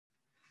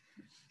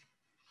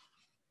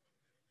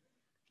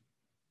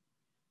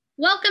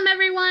Welcome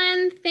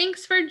everyone.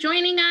 Thanks for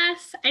joining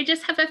us. I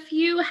just have a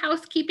few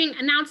housekeeping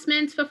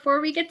announcements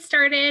before we get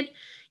started.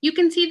 You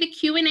can see the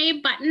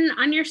Q&A button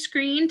on your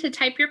screen to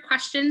type your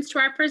questions to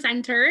our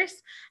presenters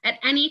at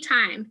any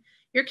time.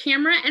 Your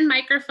camera and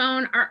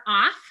microphone are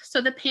off,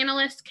 so the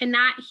panelists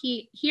cannot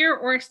hear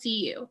or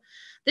see you.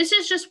 This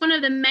is just one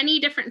of the many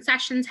different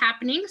sessions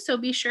happening, so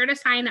be sure to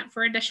sign up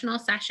for additional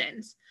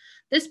sessions.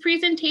 This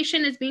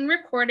presentation is being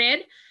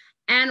recorded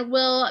and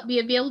will be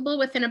available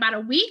within about a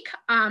week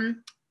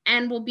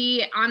and will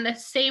be on the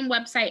same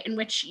website in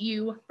which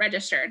you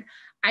registered.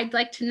 I'd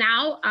like to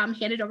now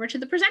hand it over to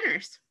the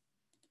presenters.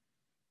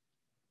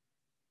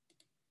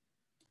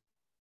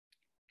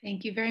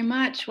 Thank you very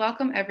much.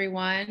 Welcome,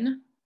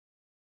 everyone.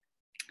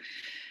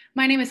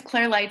 My name is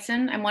Claire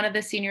Lightson. I'm one of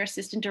the Senior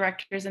Assistant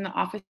Directors in the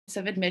Office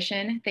of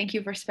Admission. Thank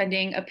you for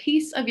spending a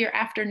piece of your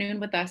afternoon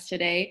with us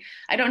today.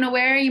 I don't know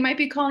where you might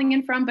be calling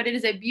in from, but it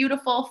is a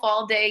beautiful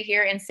fall day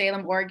here in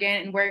Salem,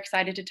 Oregon, and we're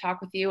excited to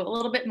talk with you a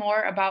little bit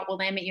more about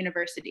Willamette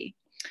University.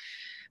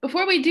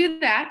 Before we do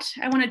that,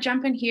 I want to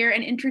jump in here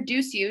and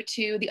introduce you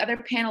to the other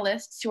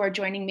panelists who are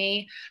joining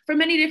me from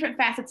many different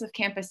facets of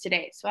campus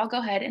today. So I'll go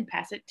ahead and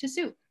pass it to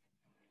Sue.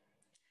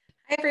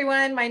 Hi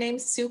everyone, my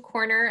name's Sue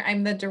Corner.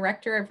 I'm the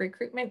Director of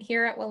Recruitment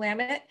here at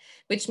Willamette,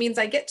 which means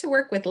I get to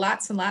work with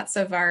lots and lots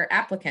of our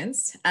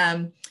applicants.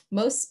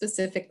 Most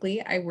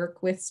specifically, I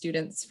work with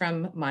students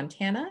from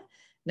Montana,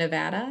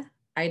 Nevada,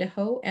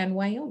 Idaho, and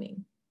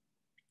Wyoming.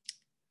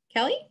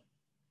 Kelly?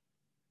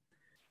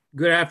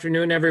 Good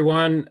afternoon,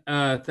 everyone.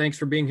 Thanks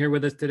for being here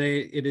with us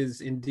today. It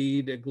is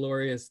indeed a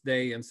glorious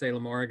day in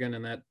Salem, Oregon,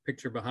 and that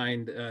picture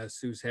behind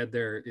Sue's head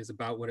there is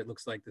about what it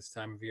looks like this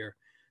time of year.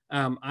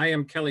 I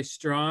am Kelly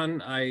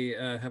Strawn.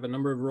 I have a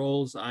number of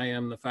roles. I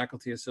am the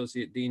Faculty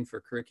Associate Dean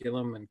for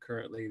Curriculum and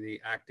currently the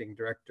Acting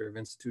Director of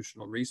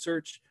Institutional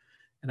Research.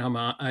 And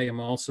I am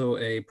also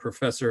a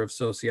Professor of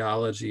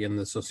Sociology in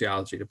the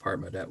Sociology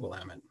Department at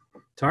Willamette.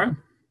 Tara?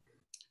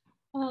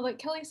 Like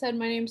Kelly said,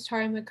 my name's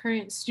Tara. I'm a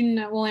current student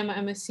at Willamette.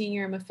 I'm a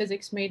senior. I'm a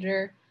physics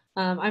major.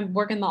 I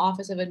work in the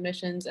Office of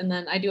Admissions, and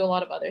then I do a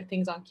lot of other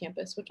things on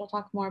campus, which I'll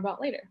talk more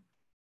about later.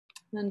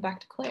 And then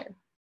back to Claire.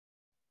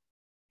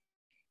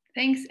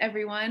 Thanks,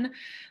 everyone.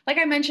 Like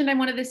I mentioned, I'm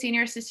one of the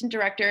Senior Assistant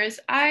Directors.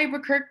 I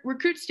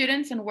recruit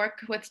students and work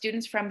with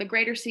students from the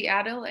greater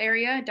Seattle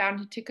area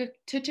down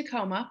to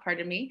Tacoma,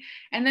 pardon me,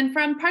 and then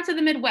from parts of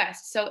the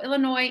Midwest, so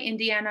Illinois,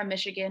 Indiana,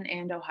 Michigan,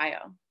 and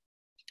Ohio.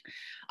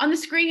 On the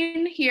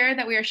screen here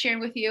that we are sharing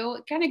with you,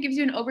 it kind of gives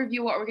you an overview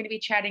of what we're going to be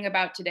chatting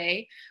about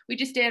today. We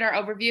just did our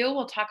overview.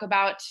 We'll talk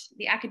about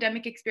the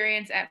academic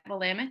experience at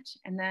Willamette,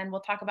 and then we'll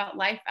talk about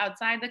life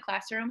outside the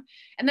classroom.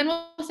 And then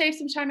we'll save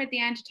some time at the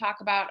end to talk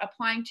about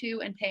applying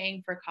to and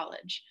paying for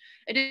college.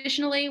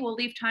 Additionally, we'll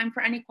leave time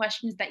for any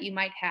questions that you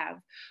might have.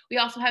 We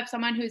also have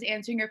someone who's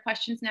answering your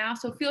questions now,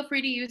 so feel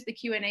free to use the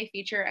Q&A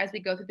feature as we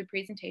go through the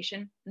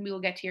presentation, and we will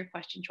get to your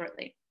question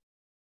shortly.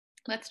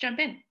 Let's jump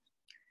in.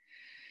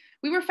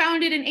 We were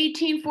founded in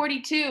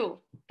 1842.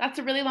 That's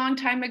a really long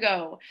time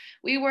ago.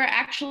 We were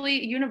actually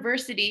a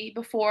university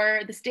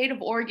before the state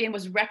of Oregon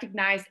was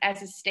recognized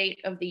as a state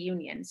of the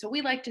Union. So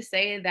we like to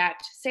say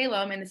that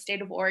Salem and the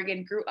state of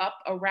Oregon grew up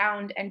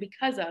around and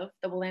because of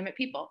the Willamette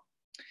people.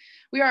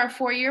 We are a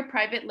four-year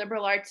private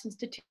liberal arts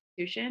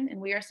institution, and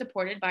we are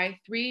supported by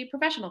 3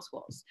 professional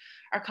schools: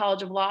 our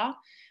College of Law,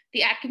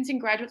 the Atkinson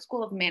Graduate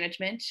School of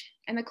Management,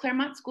 and the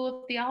Claremont School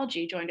of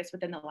Theology joined us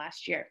within the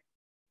last year.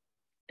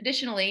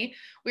 Additionally,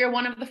 we are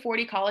one of the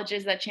 40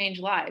 colleges that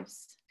change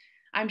lives.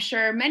 I'm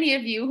sure many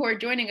of you who are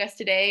joining us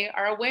today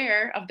are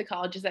aware of the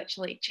colleges that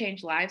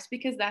change lives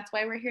because that's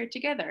why we're here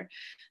together.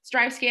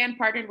 StriveScan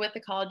partnered with the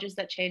colleges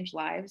that change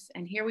lives,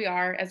 and here we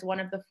are as one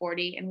of the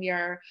 40, and we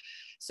are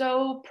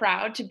so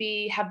proud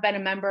to have been a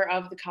member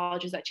of the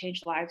colleges that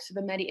change lives through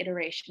the many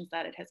iterations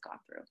that it has gone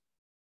through.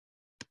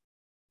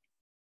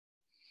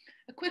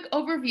 A quick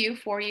overview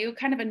for you,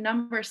 kind of a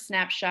number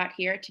snapshot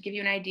here to give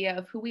you an idea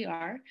of who we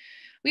are.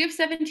 We have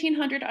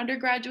 1,700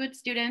 undergraduate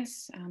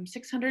students,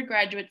 600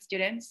 graduate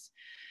students.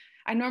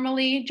 I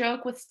normally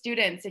joke with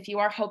students, if you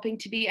are hoping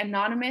to be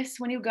anonymous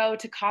when you go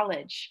to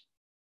college,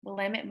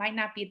 Willamette might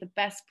not be the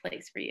best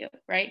place for you,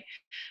 right?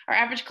 Our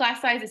average class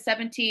size is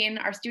 17.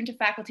 Our student to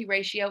faculty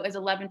ratio is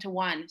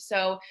 11:1.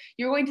 So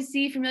you're going to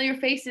see familiar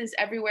faces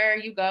everywhere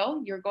you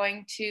go. Your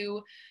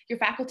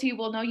faculty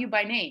will know you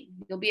by name.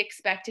 You'll be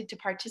expected to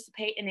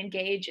participate and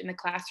engage in the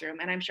classroom.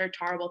 And I'm sure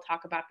Tara will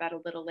talk about that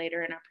a little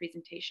later in our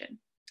presentation.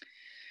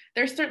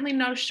 There's certainly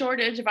no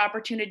shortage of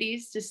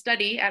opportunities to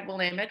study at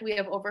Willamette. We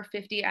have over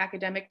 50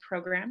 academic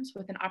programs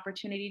with an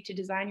opportunity to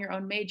design your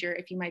own major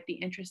if you might be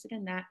interested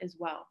in that as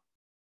well.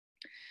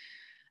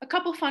 A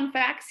couple fun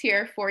facts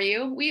here for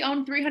you. We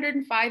own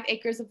 305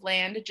 acres of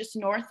land just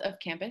north of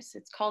campus.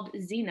 It's called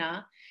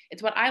Xena.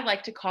 It's what I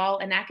like to call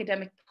an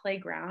academic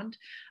playground.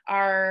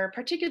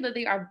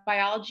 Particularly our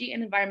biology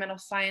and environmental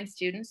science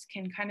students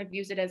can kind of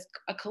use it as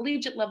a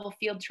collegiate level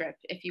field trip,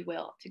 if you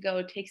will, to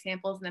go take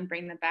samples and then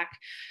bring them back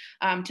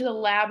to the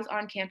labs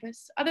on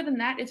campus. Other than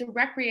that, it's a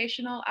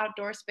recreational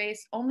outdoor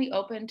space only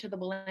open to the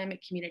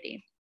Willamette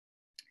community.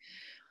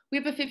 We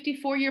have a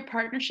 54-year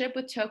partnership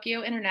with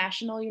Tokyo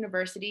International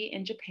University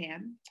in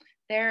Japan.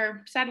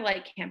 Their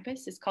satellite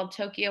campus is called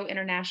Tokyo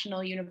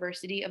International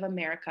University of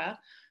America,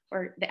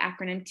 or the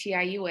acronym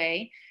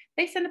TIUA.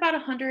 They send about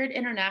 100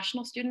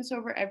 international students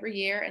over every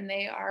year, and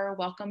they are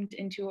welcomed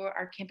into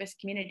our campus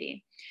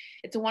community.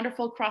 It's a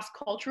wonderful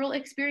cross-cultural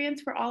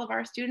experience for all of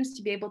our students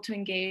to be able to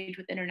engage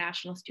with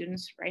international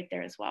students right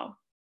there as well.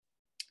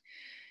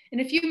 In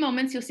a few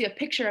moments, you'll see a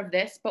picture of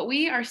this, but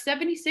we are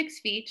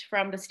 76 feet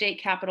from the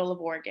state capital of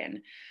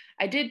Oregon.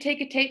 I did take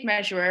a tape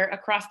measure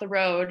across the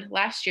road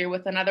last year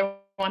with another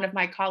one of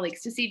my colleagues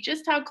to see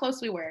just how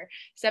close we were,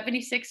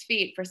 76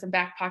 feet for some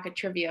back pocket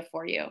trivia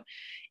for you.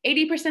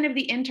 80% of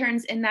the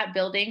interns in that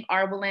building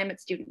are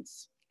Willamette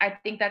students. I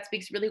think that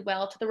speaks really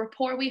well to the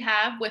rapport we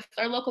have with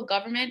our local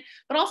government,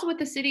 but also with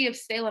the city of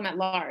Salem at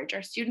large.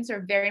 Our students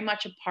are very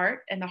much a part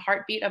and the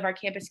heartbeat of our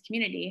campus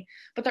community,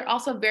 but they're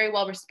also very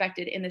well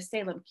respected in the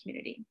Salem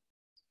community.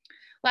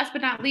 Last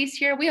but not least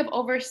here, we have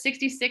over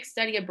 66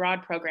 study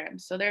abroad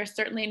programs. So there's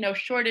certainly no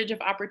shortage of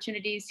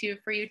opportunities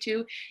for you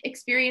to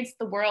experience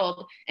the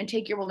world and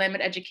take your Willamette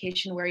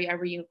education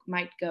wherever you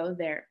might go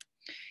there.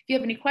 If you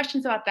have any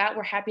questions about that,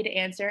 we're happy to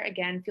answer.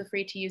 Again, feel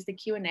free to use the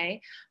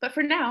Q&A. But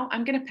for now,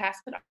 I'm going to pass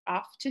it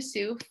off to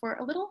Sue for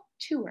a little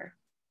tour.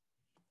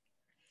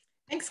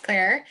 Thanks,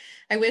 Claire.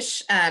 I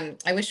wish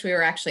we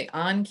were actually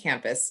on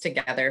campus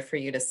together for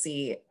you to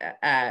see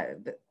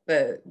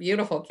the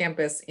beautiful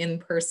campus in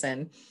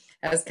person.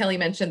 As Kelly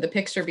mentioned, the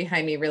picture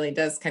behind me really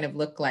does kind of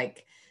look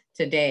like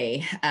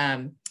today.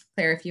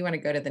 Claire, if you want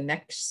to go to the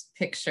next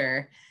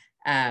picture.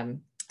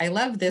 I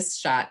love this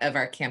shot of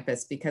our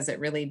campus because it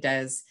really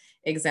does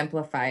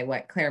exemplify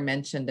what Claire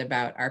mentioned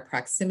about our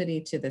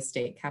proximity to the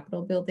state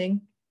capitol building.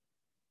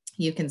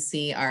 You can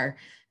see our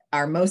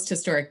most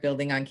historic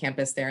building on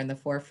campus there in the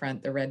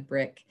forefront, the red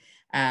brick,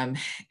 and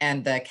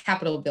the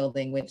Capitol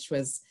building,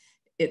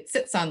 it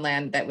sits on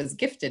land that was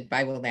gifted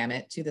by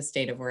Willamette to the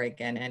state of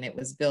Oregon, and it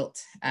was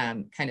built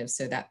kind of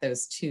so that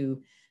those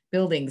two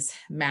buildings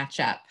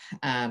match up,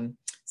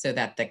 so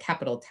that the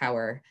Capitol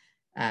Tower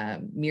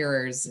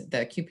mirrors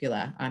the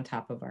cupola on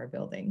top of our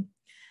building.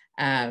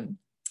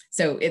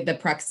 So the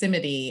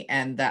proximity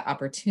and the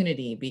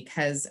opportunity,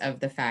 because of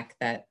the fact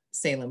that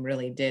Salem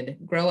really did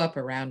grow up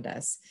around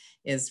us,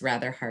 is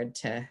rather hard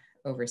to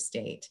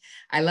overstate.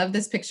 I love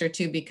this picture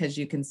too, because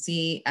you can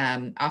see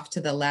off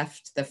to the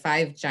left, the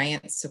 5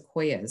 giant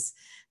sequoias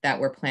that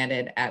were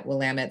planted at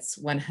Willamette's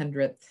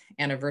 100th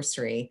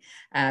anniversary.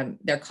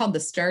 They're called the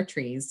star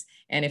trees.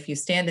 And if you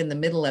stand in the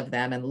middle of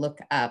them and look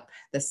up,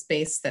 the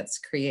space that's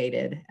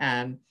created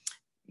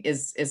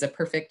is a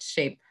perfect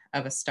shape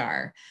of a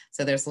star.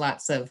 So there's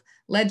lots of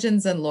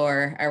legends and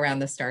lore around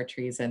the star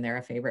trees, and they're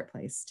a favorite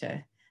place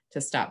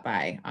to stop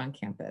by on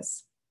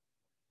campus.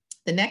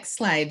 The next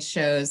slide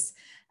shows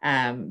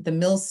the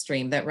mill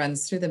stream that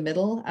runs through the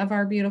middle of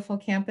our beautiful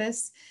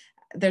campus.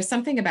 There's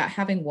something about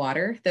having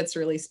water that's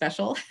really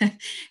special.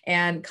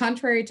 And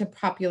contrary to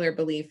popular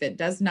belief, it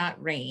does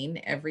not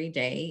rain every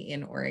day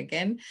in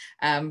Oregon.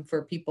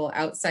 For people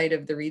outside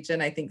of the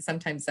region, I think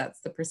sometimes that's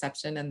the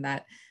perception, and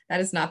that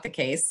is not the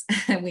case.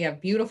 We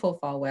have beautiful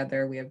fall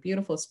weather. We have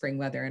beautiful spring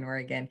weather in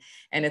Oregon.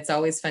 And it's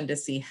always fun to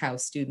see how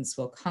students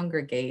will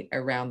congregate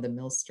around the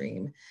mill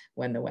stream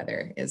when the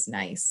weather is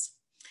nice.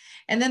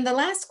 And then the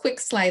last quick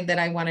slide that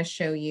I want to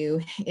show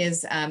you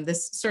is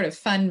this sort of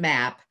fun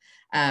map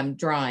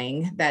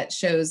drawing that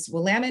shows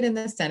Willamette in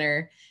the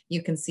center.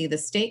 You can see the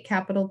state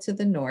capitol to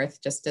the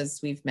north, just as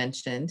we've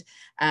mentioned.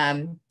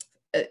 On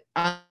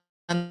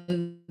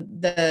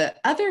the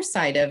other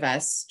side of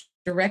us,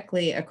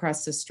 directly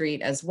across the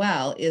street as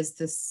well, is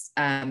this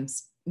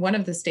one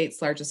of the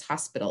state's largest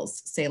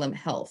hospitals, Salem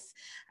Health.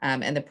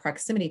 And the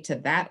proximity to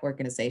that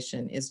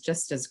organization is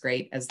just as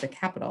great as the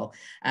Capitol,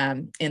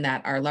 in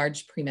that our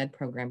large pre-med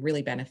program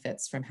really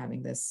benefits from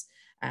having this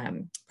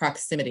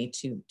proximity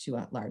to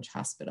a large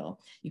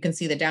hospital. You can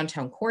see the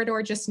downtown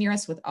corridor just near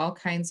us with all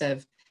kinds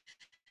of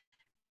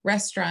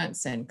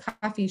restaurants and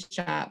coffee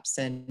shops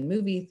and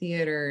movie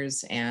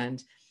theaters,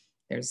 and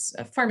there's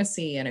a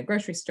pharmacy and a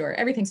grocery store.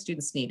 Everything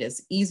students need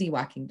is easy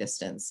walking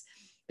distance.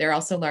 There are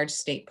also large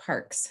state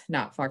parks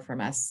not far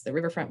from us, the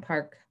Riverfront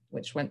Park,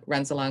 which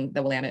runs along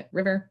the Willamette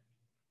River,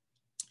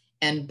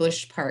 and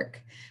Bush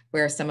Park,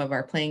 where some of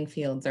our playing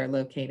fields are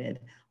located.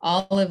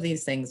 All of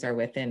these things are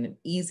within an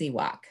easy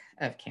walk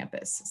of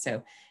campus.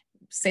 So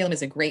Salem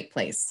is a great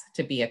place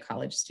to be a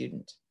college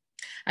student.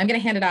 I'm going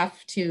to hand it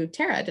off to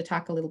Tara to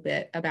talk a little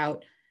bit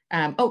about,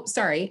 I'm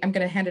going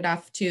to hand it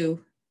off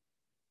to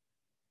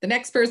the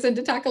next person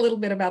to talk a little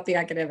bit about the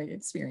academic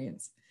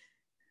experience.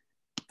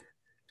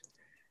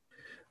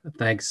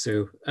 Thanks,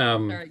 Sue.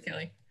 Sorry,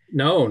 Kelly.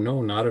 No,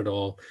 not at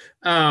all.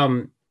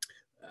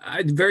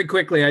 Very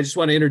quickly, I just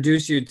want to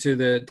introduce you to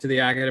the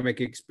academic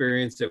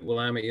experience at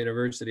Willamette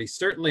University.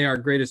 Certainly, our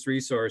greatest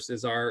resource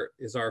is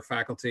our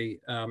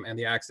faculty and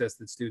the access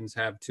that students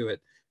have to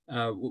it.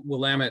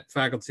 Willamette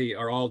faculty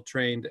are all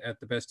trained at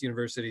the best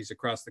universities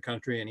across the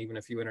country and even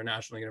a few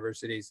international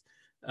universities.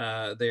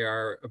 They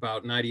are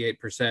about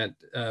 98%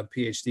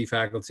 PhD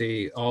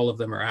faculty. All of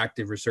them are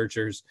active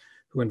researchers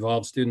who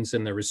involve students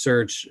in their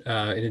research.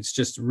 And it's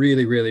just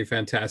really, really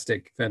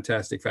fantastic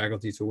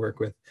faculty to work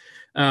with.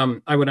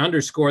 I would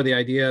underscore the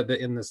idea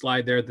that in the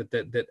slide there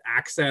that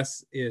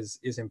access is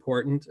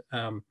important.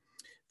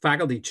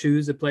 Faculty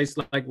choose a place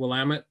like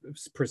Willamette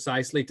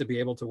precisely to be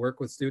able to work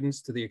with students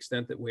to the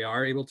extent that we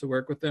are able to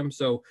work with them.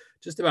 So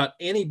just about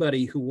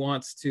anybody who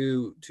wants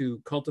to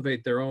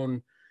cultivate their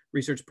own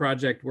research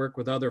project, work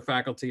with other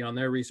faculty on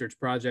their research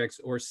projects,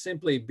 or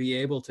simply be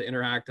able to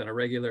interact on a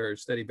regular or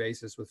steady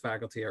basis with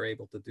faculty are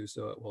able to do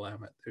so at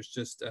Willamette. There's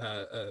just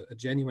a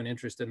genuine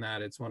interest in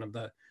that. It's one of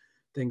the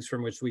things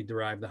from which we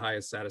derive the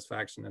highest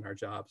satisfaction in our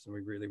jobs, and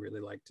we really, really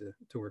like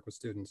to work with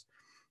students.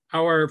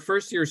 Our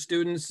first year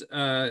students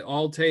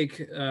all take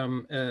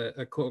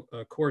a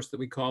course that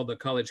we call the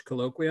College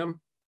Colloquium.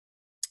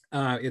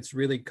 It's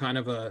really kind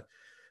of a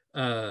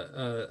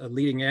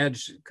leading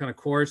edge kind of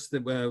course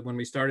that when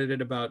we started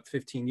it about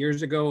 15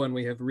 years ago, and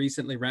we have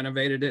recently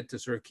renovated it to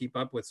sort of keep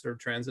up with sort of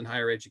trends in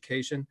higher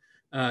education.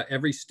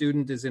 Every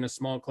student is in a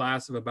small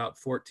class of about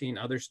 14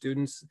 other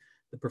students.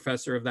 The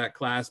professor of that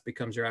class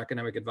becomes your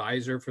academic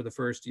advisor for the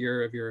first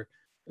year of your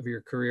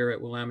career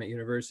at Willamette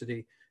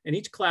University. And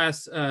each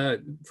class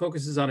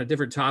focuses on a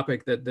different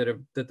topic that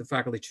the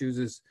faculty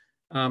chooses,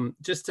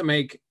 just to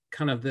make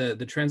kind of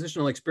the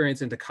transitional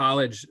experience into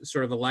college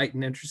sort of a light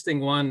and interesting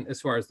one as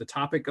far as the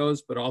topic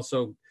goes, but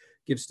also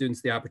give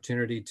students the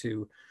opportunity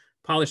to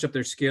polish up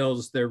their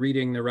skills, their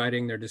reading, their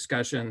writing, their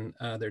discussion,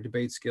 their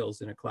debate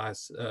skills in a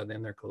class,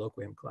 in their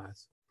colloquium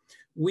class.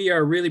 We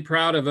are really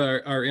proud of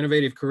our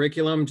innovative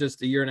curriculum.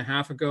 Just a year and a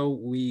half ago,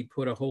 we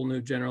put a whole new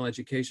general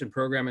education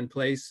program in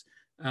place.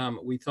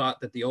 We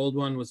thought that the old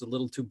one was a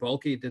little too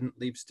bulky. It didn't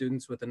leave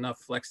students with enough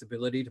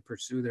flexibility to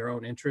pursue their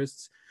own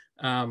interests,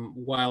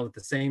 while at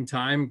the same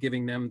time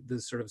giving them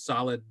the sort of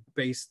solid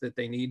base that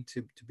they need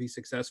to be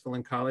successful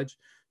in college.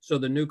 So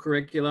the new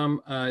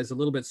curriculum is a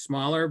little bit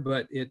smaller,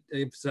 but it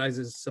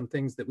emphasizes some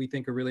things that we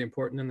think are really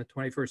important in the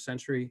 21st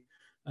century,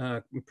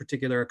 in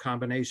particular a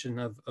combination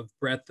of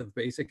breadth of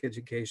basic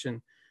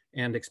education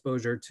and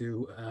exposure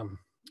to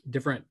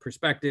different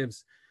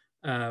perspectives,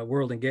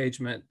 world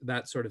engagement,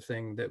 that sort of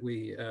thing that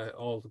we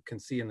all can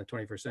see in the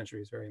 21st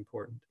century is very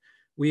important.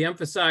 We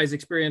emphasize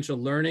experiential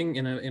learning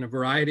in a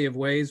variety of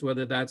ways,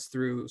 whether that's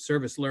through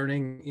service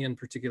learning in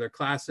particular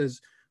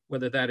classes,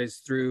 whether that is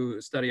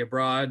through study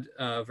abroad.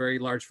 A very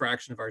large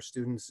fraction of our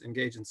students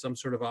engage in some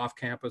sort of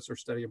off-campus or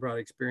study abroad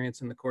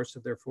experience in the course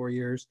of their 4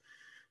 years.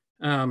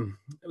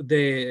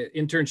 The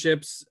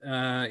internships,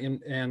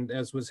 and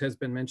as has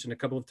been mentioned a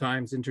couple of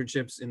times,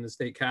 internships in the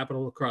state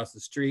capitol across the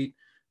street.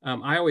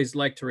 I always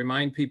like to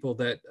remind people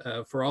that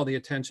for all the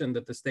attention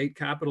that the state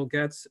capitol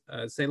gets,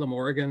 Salem,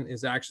 Oregon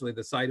is actually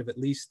the site of at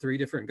least 3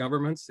 different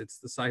governments. It's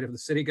the site of the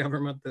city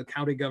government, the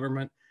county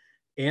government,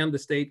 and the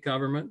state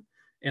government.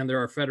 And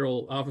there are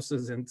federal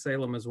offices in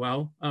Salem as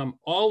well,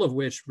 all of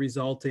which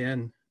result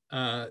in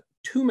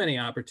too many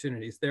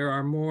opportunities. There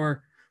are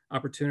more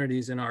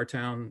opportunities in our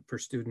town for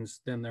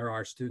students than there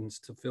are students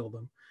to fill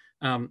them.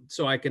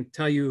 So I can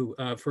tell you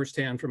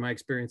firsthand from my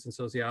experience in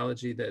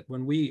sociology that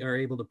when we are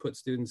able to put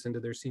students into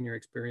their senior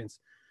experience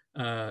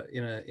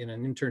in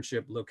an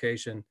internship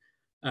location,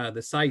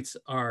 the sites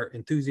are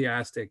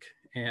enthusiastic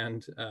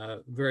and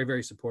very,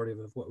 very supportive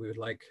of what we would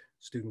like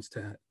students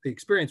to, the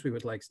experience we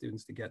would like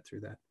students to get through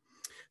that.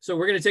 So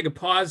we're going to take a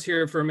pause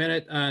here for a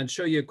minute and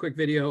show you a quick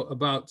video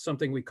about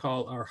something we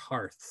call our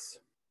hearths.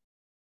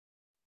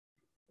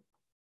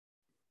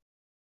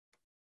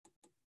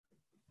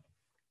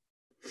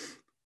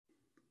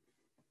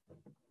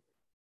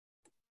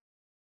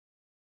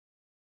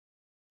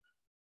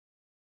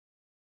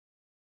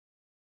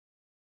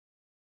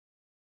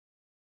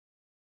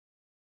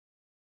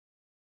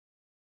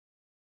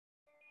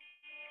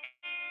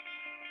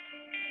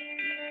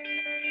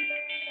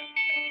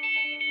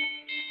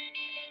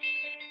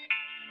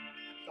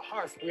 The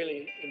hearth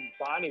really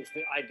embodies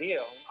the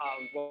ideal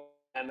of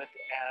Willamette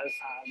as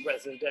a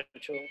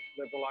residential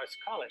liberal arts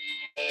college.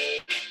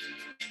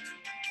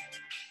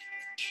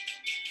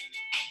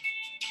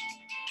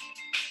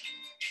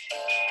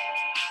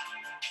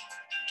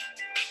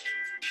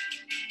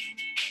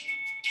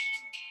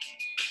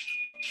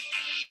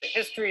 The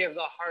history of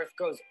the hearth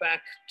goes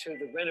back to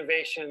the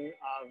renovation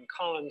of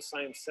Collin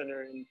Science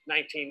Center in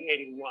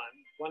 1981.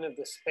 One of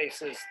the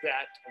spaces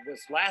that was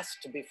last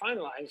to be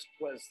finalized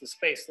was the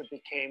space that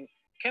became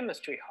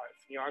chemistry hearth.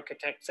 The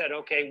architect said,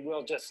 okay,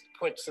 we'll just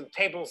put some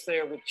tables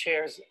there with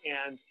chairs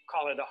and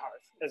call it a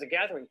hearth as a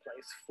gathering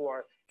place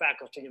for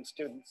faculty and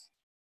students.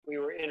 We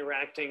were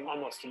interacting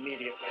almost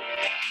immediately.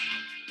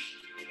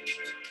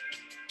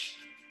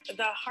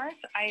 The hearth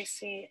I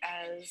see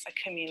as a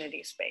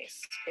community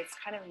space. It's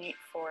kind of neat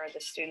for the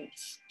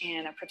students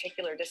in a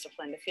particular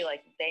discipline to feel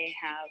like they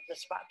have the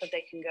spot that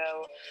they can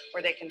go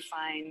where they can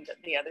find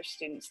the other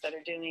students that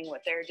are doing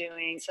what they're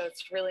doing. So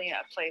it's really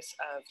a place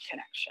of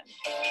connection.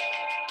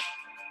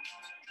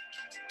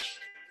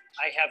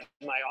 I have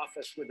my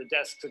office with the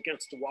desks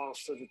against the wall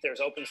so that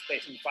there's open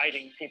space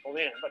inviting people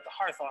in, but the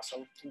hearth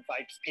also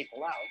invites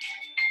people out.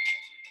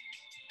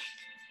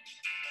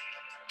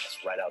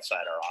 Right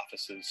outside our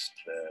offices,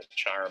 the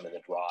charm and the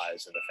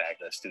draws and the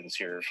fact that students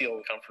here feel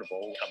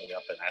comfortable coming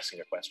up and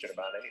asking a question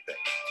about anything.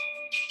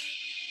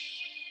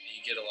 You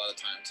get a lot of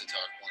time to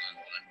talk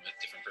one-on-one with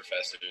different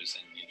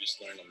professors, and you just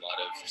learn a lot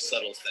of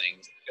subtle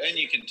things. And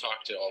you can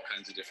talk to all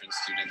kinds of different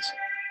students.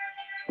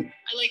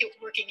 I like it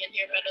working in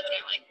here better than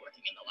I like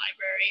working in the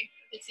library.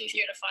 It's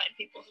easier to find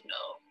people who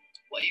know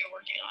what you're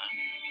working on.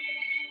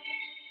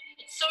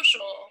 It's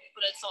social,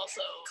 but it's also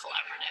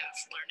collaborative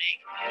learning.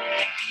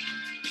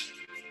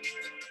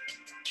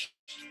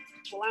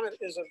 Willamette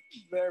is a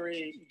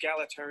very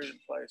egalitarian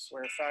place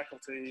where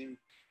faculty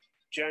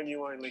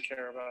genuinely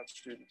care about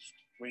students.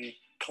 We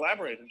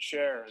collaborate and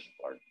share, and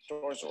our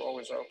doors are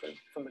always open.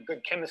 From a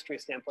good chemistry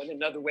standpoint,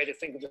 another way to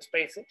think of the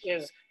space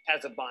is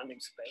as a bonding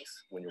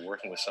space. When you're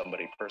working with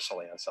somebody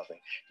personally on something,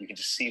 you can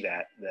just see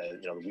that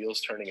the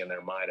wheels turning in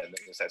their mind, and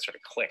there's that sort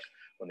of click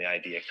when the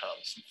idea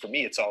comes. For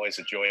me, it's always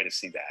a joy to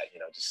see that,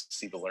 just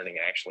see the learning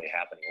actually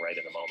happening right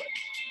in the moment.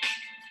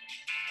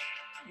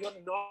 You're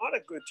not a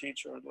good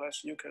teacher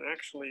unless you can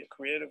actually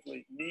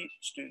creatively meet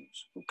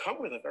students who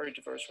come with a very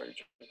diverse range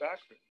of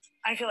backgrounds.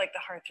 I feel like the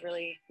hearth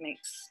really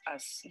makes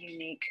us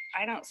unique.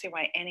 I don't see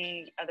why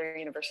any other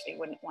university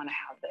wouldn't want to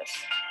have this.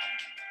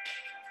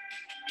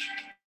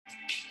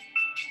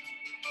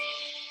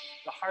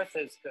 The hearth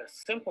is the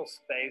simple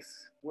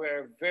space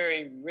where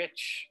very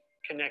rich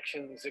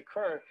connections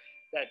occur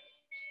that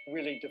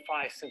really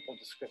defy simple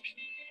description.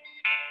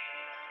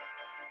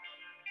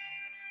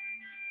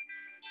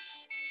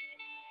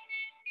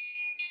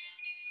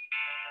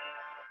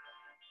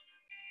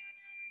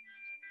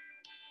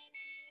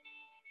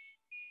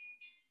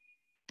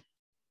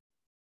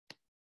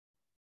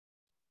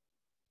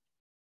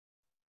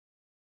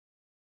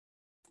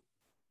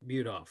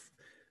 Mute off.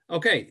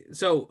 Okay,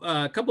 so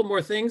a couple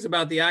more things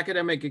about the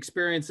academic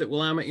experience at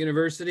Willamette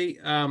University.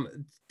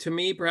 To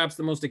me, perhaps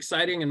the most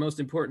exciting and most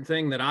important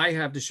thing that I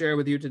have to share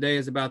with you today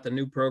is about the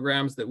new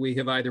programs that we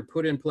have either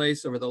put in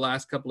place over the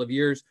last couple of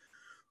years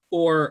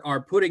or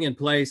are putting in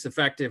place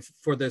effective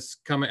for this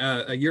coming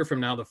a year from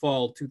now, the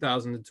fall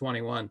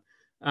 2021.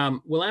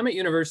 Willamette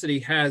University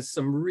has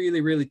some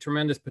really, really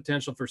tremendous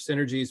potential for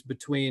synergies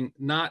between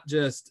not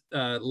just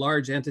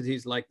large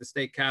entities like the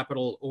state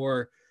capitol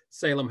or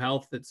Salem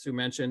Health that Sue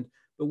mentioned,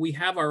 but we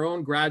have our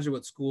own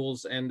graduate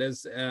schools. And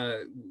as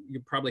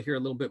you probably hear a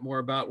little bit more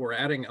about, we're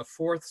adding a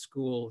fourth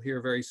school here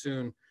very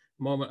soon.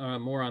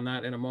 More on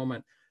that in a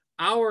moment.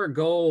 Our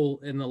goal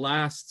in the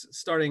last,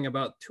 starting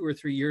about 2 or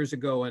 3 years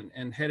ago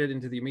and headed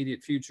into the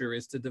immediate future,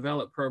 is to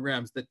develop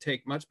programs that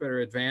take much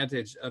better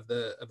advantage of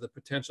the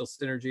potential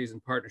synergies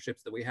and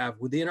partnerships that we have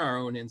within our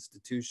own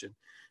institution.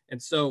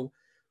 And so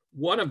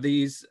one of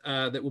these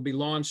that will be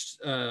launched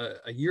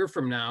a year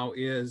from now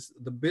is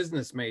the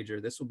business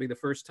major. This will be the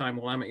first time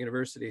Willamette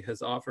University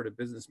has offered a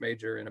business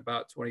major in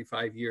about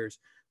 25 years.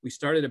 We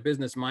started a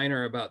business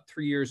minor about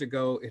 3 years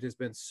ago. It has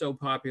been so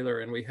popular,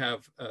 and we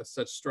have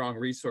such strong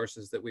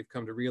resources that we've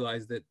come to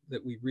realize that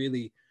we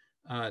really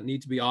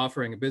need to be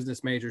offering a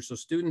business major. So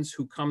students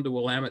who come to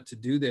Willamette to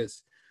do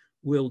this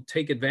will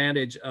take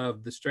advantage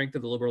of the strength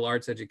of the liberal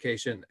arts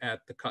education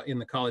in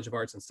the College of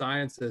Arts and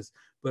Sciences,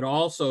 but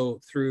also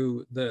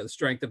through the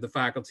strength of the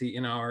faculty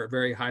in our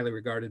very highly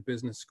regarded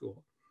business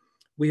school.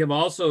 We have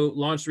also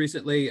launched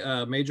recently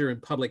a major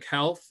in public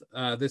health.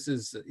 This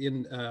is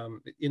in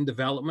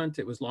development.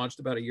 It was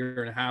launched about 1.5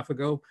 years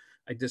ago.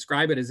 I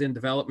describe it as in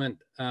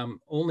development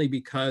only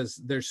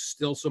because there's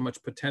still so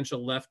much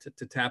potential left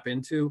to tap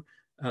into.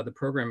 The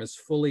program is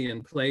fully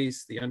in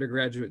place. The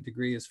undergraduate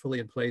degree is fully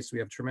in place. We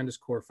have tremendous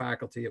core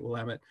faculty at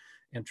Willamette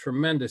and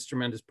tremendous,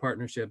 tremendous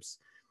partnerships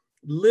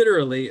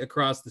literally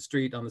across the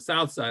street on the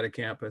south side of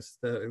campus.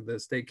 The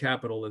state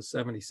capitol is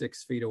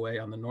 76 feet away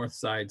on the north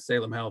side.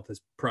 Salem Health is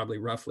probably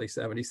roughly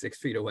 76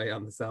 feet away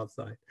on the south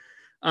side.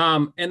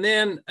 And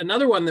then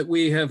another one that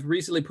we have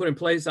recently put in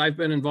place, I've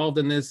been involved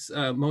in this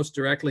most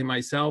directly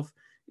myself,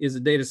 is a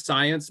data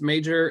science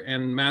major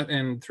and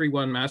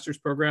 3-1 master's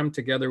program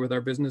together with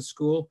our business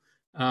school.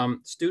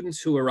 Students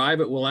who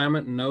arrive at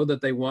Willamette and know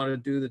that they want to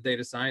do the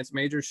data science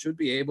major should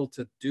be able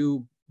to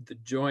do the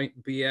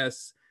joint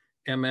BS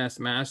MS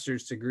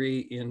master's degree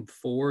in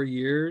 4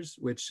 years,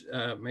 which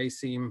may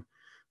seem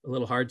a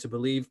little hard to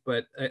believe.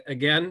 But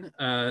again,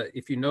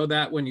 if you know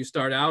that when you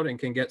start out and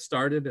can get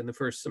started in the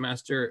first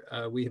semester,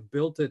 we have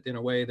built it in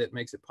a way that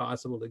makes it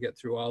possible to get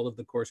through all of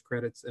the course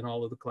credits and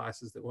all of the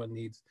classes that one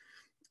needs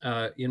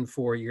in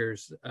 4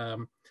 years.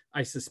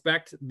 I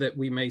suspect that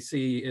we may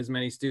see as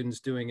many students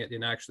doing it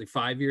in actually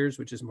 5 years,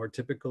 which is more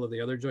typical of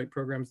the other joint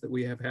programs that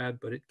we have had,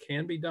 but it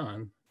can be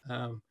done.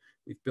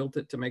 We've built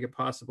it to make it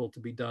possible to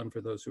be done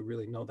for those who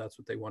really know that's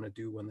what they want to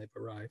do when they've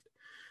arrived.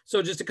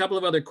 So just a couple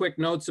of other quick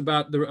notes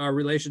about our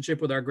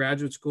relationship with our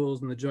graduate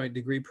schools and the joint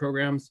degree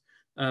programs.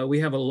 We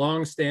have a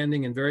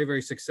long-standing and very,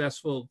 very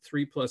successful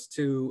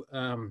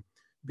 3+2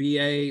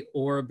 BA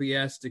or a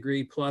BS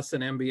degree plus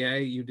an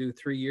MBA. You do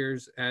 3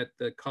 years at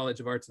the College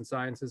of Arts and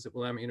Sciences at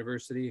Willamette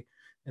University,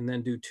 and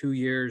then do 2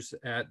 years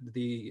at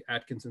the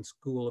Atkinson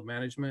School of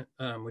Management,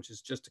 which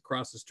is just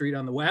across the street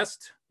on the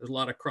west. There's a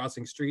lot of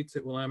crossing streets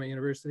at Willamette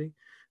University.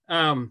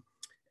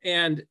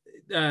 And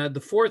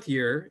the fourth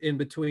year in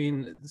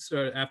between,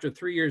 so after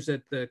 3 years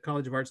at the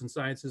College of Arts and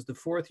Sciences, the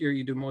fourth year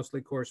you do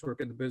mostly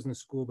coursework at the business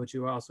school, but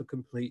you also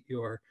complete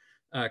your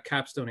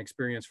capstone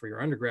experience for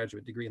your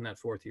undergraduate degree in that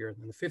fourth year. And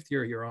then the fifth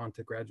year, you're on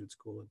to graduate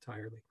school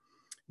entirely.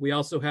 We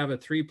also have a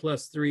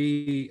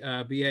 3+3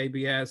 BA,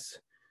 BS,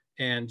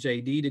 and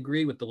JD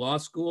degree with the law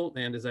school.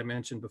 And as I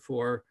mentioned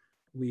before,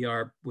 we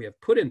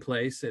have put in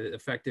place,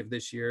 effective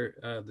this year,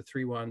 the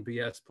 3-1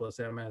 BS plus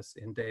MS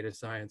in data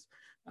science.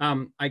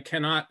 I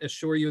cannot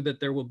assure you that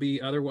there will be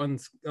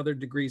other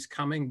degrees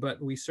coming, but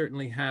we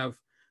certainly have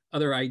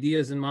other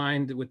ideas in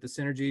mind with the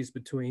synergies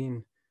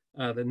between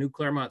the new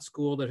Claremont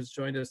School that has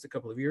joined us a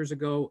couple of years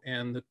ago,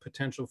 and the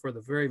potential for the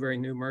very, very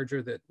new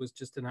merger that was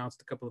just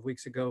announced a couple of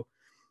weeks ago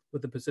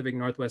with the Pacific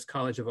Northwest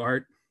College of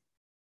Art.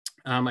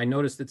 I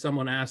noticed that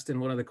someone asked in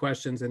one of the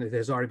questions, and it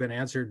has already been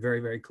answered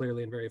very, very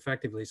clearly and very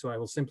effectively. So I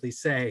will simply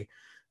say,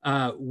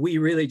 we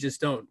really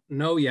just don't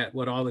know yet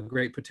what all the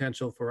great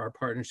potential for our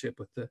partnership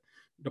with the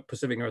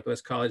Pacific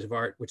Northwest College of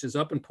Art, which is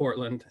up in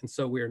Portland. And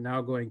so we are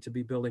now going to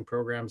be building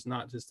programs,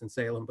 not just in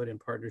Salem, but in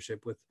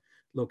partnership with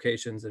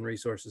locations and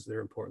resources that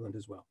are in Portland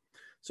as well.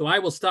 So I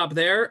will stop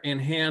there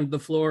and hand the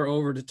floor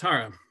over to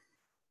Tara.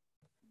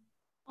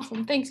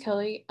 Awesome, thanks,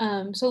 Kelly.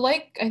 So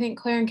like I think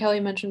Claire and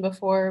Kelly mentioned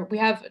before, we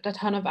have a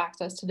ton of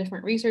access to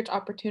different research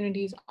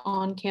opportunities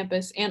on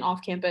campus and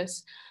off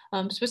campus.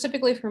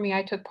 Specifically for me,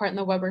 I took part in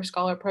the Weber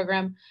Scholar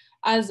Program.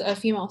 As a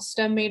female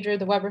STEM major,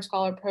 the Weber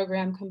Scholar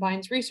Program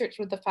combines research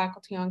with the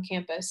faculty on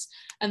campus,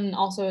 and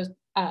also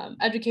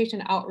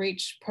education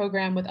outreach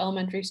program with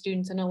elementary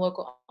students in a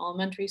local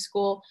elementary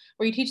school,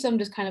 where you teach them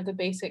just kind of the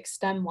basic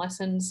STEM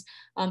lessons.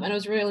 And it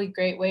was a really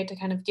great way to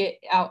kind of get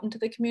out into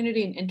the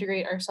community and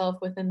integrate ourselves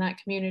within that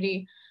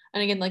community.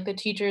 And again, like the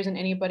teachers and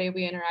anybody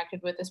we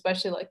interacted with,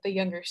 especially like the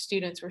younger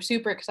students, were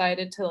super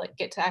excited to like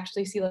get to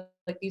actually see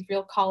like these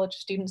real college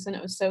students. And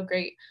it was so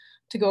great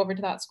to go over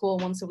to that school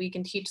once a week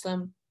and teach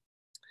them.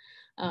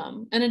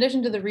 In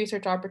addition to the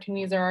research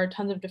opportunities, there are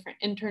tons of different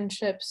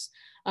internships.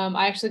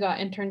 I actually got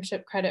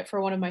internship credit for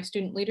one of my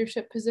student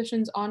leadership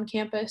positions on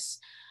campus.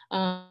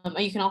 And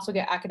you can also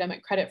get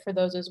academic credit for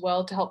those as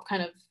well to help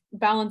kind of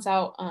balance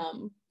out,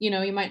 you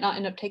know, you might not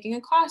end up taking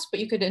a class, but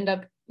you could end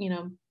up, you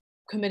know,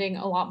 committing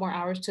a lot more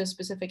hours to a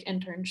specific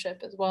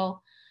internship as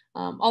well.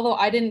 Although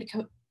I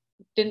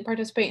didn't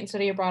participate in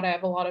study abroad, I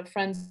have a lot of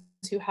friends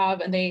who have,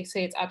 and they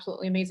say it's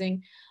absolutely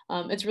amazing.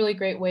 It's a really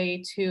great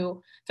way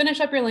to finish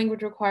up your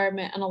language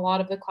requirement, and a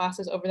lot of the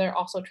classes over there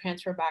also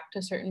transfer back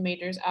to certain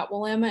majors at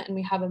Willamette, and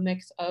we have a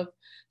mix of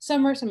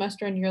summer,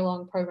 semester, and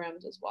year-long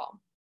programs as well.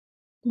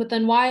 But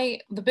then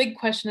the big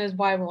question is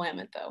why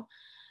Willamette though?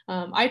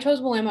 I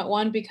chose Willamette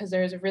one because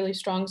there is a really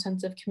strong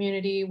sense of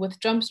community. With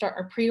Jumpstart,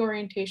 our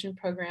pre-orientation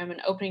program,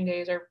 and opening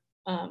days, our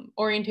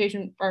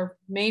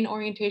main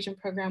orientation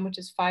program, which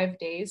is 5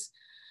 days.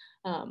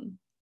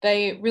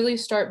 They really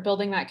start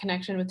building that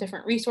connection with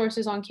different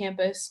resources on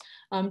campus.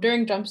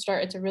 During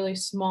Jumpstart, it's a really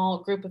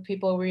small group of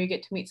people where you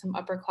get to meet some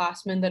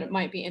upperclassmen that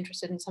might be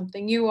interested in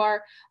something you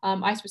are.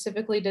 I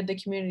specifically did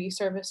the community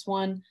service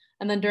one.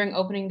 And then during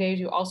opening days,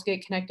 you also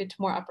get connected to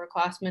more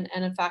upperclassmen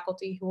and a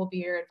faculty who will be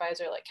your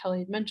advisor, like Kelly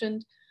had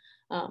mentioned.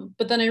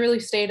 But then I really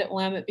stayed at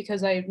Willamette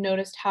because I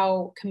noticed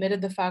how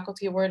committed the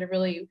faculty were to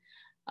really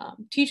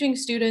teaching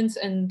students,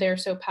 and they're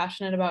so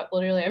passionate about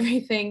literally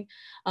everything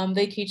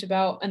they teach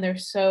about, and they're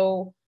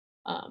so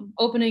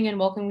opening and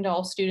welcoming to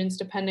all students,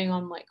 depending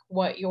on like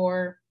what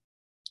your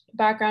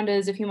background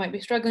is. If you might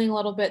be struggling a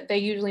little bit, they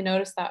usually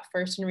notice that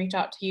first and reach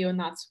out to you, and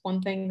that's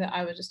one thing that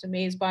I was just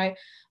amazed by.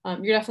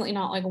 You're definitely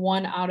not like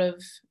one out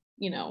of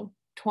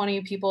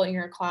 20 people in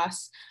your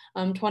class,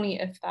 20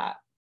 if that.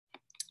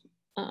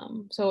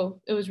 So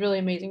it was really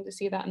amazing to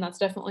see that, and that's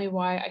definitely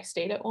why I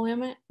stayed at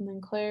Willamette. And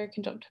then Claire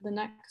can jump to the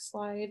next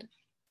slide.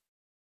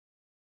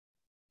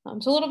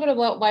 So a little bit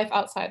about life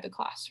outside the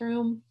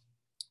classroom.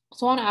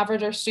 So on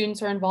average, our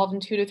students are involved in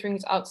 2 to 3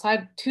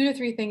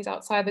 things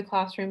outside the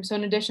classroom. So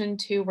in addition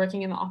to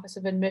working in the Office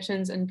of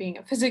Admissions and being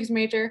a physics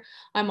major,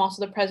 I'm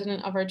also the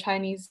president of our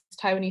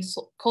Taiwanese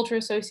Culture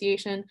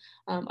Association.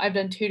 I've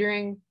done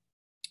tutoring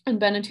and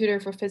been a tutor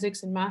for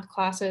physics and math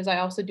classes. I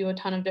also do a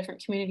ton of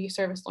different community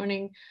service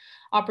learning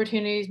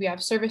opportunities. We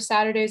have service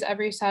Saturdays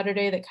every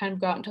Saturday that kind of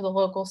go out into the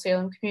local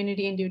Salem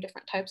community and do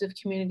different types of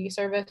community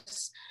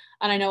service.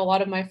 And I know a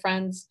lot of my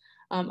friends,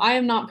 I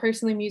am not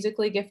personally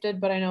musically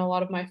gifted, but I know a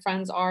lot of my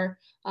friends are.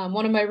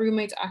 One of my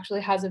roommates actually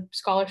has a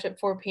scholarship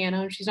for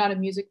piano, and she's not a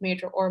music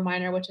major or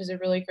minor, which is a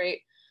really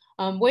great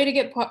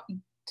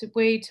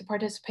way to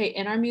participate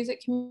in our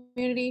music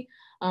community.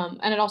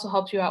 And it also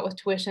helps you out with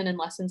tuition and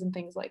lessons and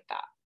things like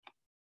that.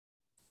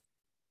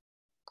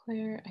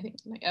 Claire, I think,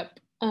 yep.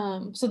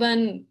 So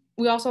then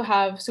we also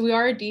have, so we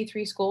are a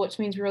D3 school, which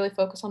means we really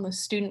focus on the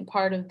student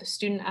part of the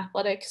student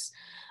athletics.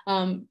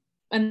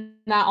 And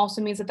that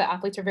also means that the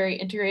athletes are very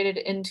integrated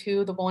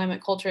into the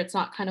Willamette culture. It's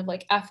not kind of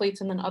like athletes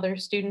and then other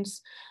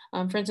students.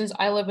 For instance,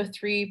 I live with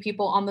 3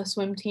 people on the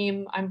swim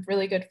team. I'm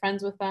really good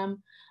friends with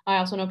them. I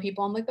also know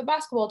people on like the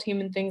basketball team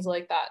and things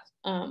like that.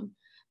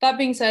 That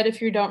being said,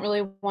 if you don't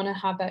really want to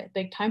have that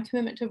big time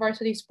commitment to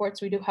varsity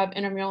sports, we do have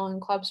intramural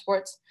and club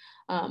sports.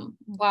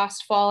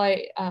 Last fall,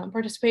 I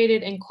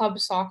participated in club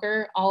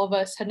soccer. All of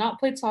us had not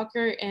played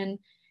soccer in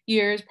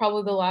years.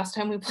 Probably the last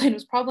time we played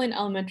was probably in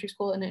elementary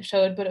school, and it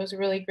showed, but it was a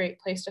really great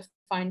place to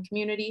find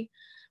community.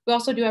 We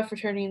also do have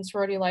fraternity and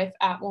sorority life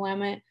at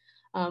Willamette.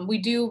 We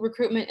do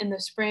recruitment in the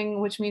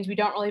spring, which means we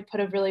don't really put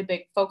a really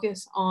big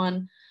focus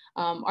on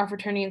our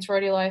fraternity and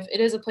sorority life.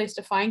 It is a place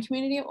to find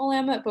community at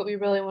Willamette, but we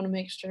really want to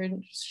make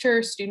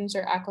sure students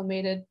are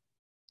acclimated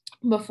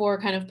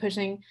before kind of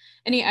pushing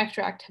any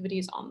extra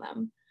activities on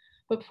them.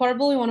 But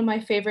probably one of my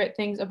favorite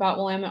things about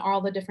Willamette are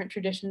all the different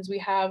traditions we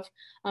have.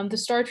 The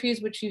star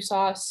trees, which you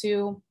saw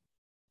Sue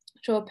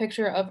show a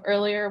picture of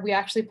earlier, we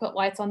actually put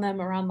lights on them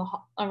around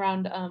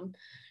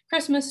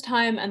Christmas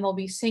time, and they'll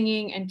be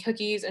singing and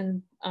cookies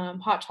and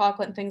hot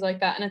chocolate and things like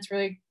that. And it's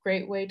really a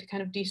great way to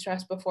kind of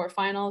de-stress before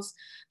finals.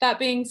 That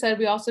being said,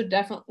 we also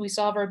we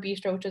still have our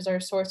bistro, which is our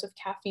source of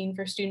caffeine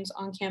for students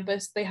on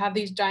campus. They have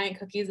these giant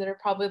cookies that are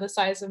probably the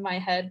size of my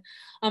head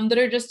that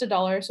are just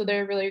 $1. So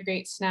they're a really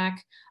great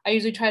snack. I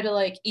usually try to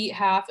like eat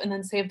half and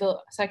then save the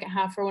second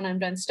half for when I'm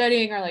done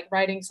studying or like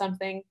writing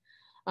something.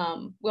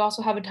 We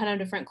also have a ton of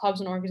different clubs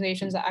and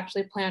organizations that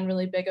actually plan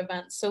really big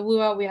events. So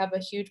Luau, we have a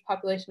huge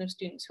population of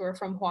students who are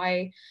from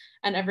Hawaii,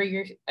 and every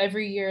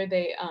year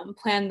they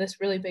plan this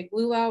really big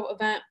Luau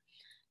event.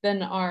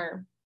 Then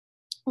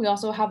we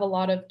also have a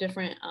lot of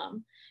different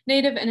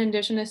Native and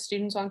Indigenous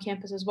students on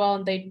campus as well,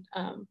 and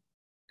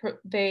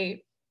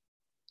they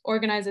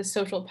organize a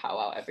social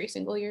powwow every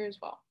single year as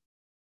well.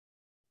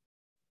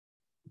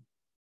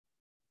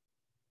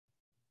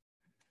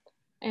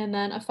 And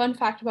then a fun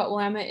fact about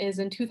Willamette is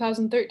in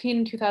 2013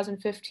 and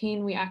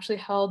 2015, we actually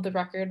held the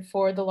record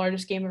for the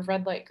largest game of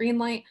red light, green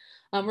light.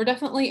 We're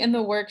definitely in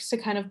the works to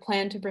kind of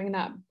plan to bring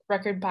that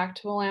record back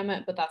to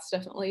Willamette, but that's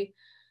definitely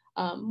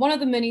one of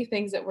the many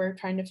things that we're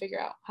trying to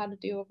figure out how to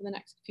do over the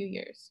next few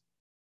years.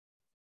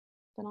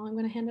 Then I'm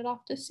going to hand it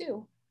off to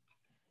Sue.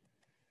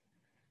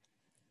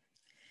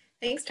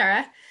 Thanks,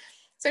 Tara.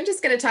 So I'm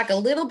just going to talk a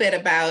little bit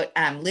about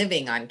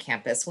living on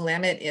campus.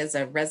 Willamette is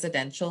a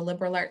residential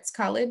liberal arts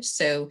college,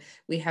 so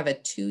we have a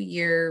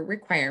 2-year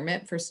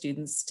requirement for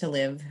students to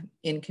live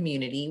in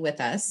community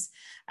with us.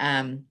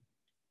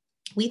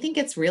 We think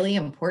it's really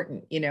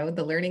important, you know,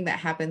 the learning that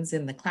happens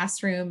in the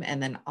classroom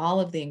and then all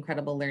of the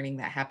incredible learning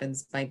that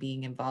happens by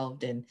being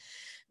involved in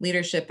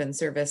leadership and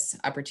service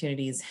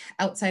opportunities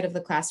outside of the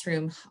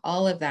classroom.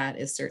 All of that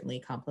is certainly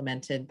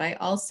complemented by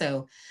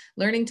also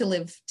learning to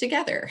live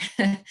together.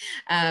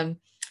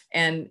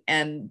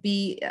 And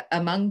be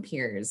among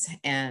peers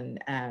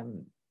and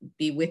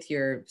be with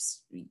your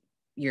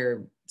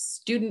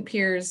student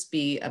peers,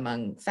 be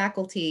among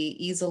faculty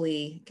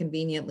easily,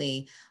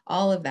 conveniently.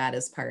 All of that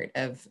is part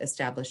of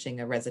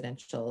establishing a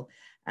residential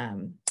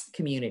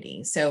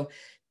community. So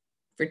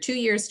for 2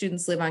 years,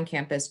 students live on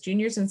campus.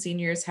 Juniors and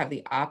seniors have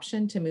the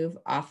option to move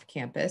off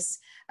campus.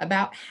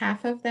 About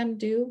half of them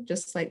do,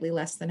 just slightly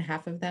less than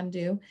half of them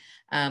do.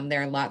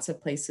 There are lots of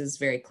places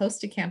very close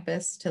to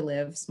campus to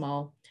live,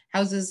 small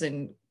houses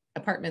and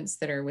apartments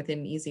that are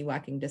within easy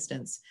walking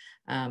distance.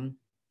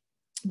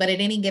 But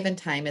at any given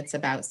time, it's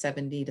about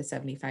 70 to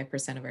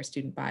 75% of our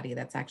student body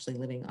that's actually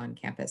living on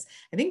campus.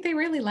 I think they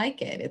really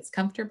like it. It's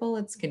comfortable,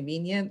 it's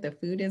convenient, the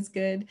food is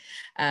good.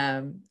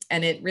 And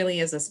it really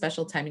is a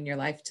special time in your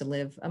life to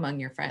live among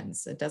your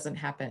friends. It doesn't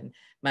happen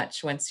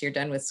much once you're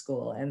done with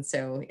school. And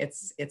so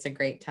it's a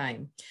great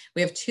time.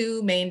 We have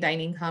 2 main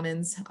dining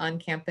commons on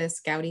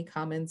campus. Gowdy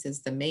Commons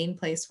is the main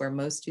place where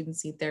most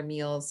students eat their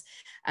meals.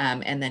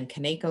 And then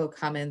Kaneko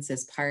Commons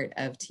is part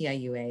of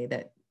TIUA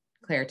that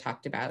Claire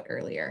talked about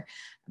earlier.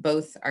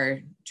 Both are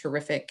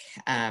terrific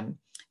and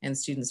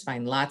students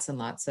find lots and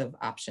lots of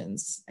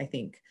options. I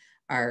think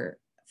our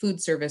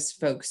food service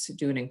folks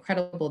do an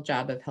incredible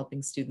job of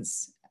helping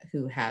students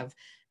who have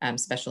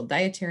special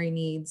dietary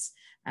needs.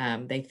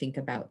 They think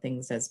about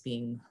things as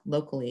being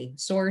locally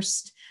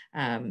sourced.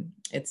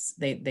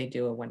 They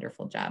do a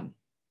wonderful job.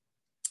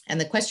 And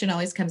the question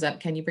always comes up,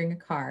 can you bring a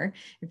car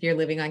if you're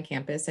living on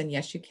campus? And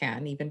yes, you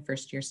can. Even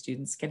first-year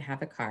students can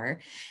have a car.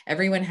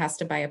 Everyone has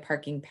to buy a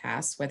parking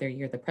pass, whether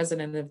you're the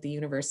president of the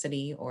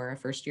university or a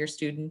first-year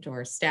student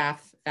or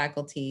staff,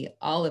 faculty,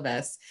 all of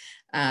us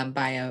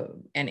buy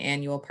an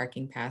annual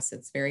parking pass.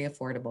 It's very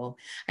affordable.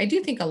 I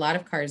do think a lot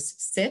of cars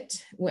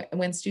sit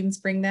when students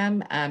bring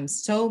them.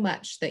 So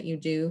much that you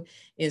do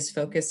is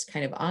focused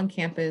kind of on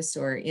campus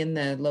or in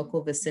the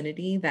local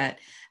vicinity that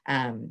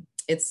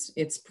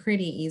it's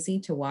pretty easy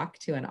to walk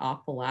to an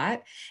awful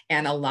lot.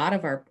 And a lot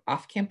of our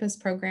off-campus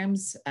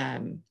programs,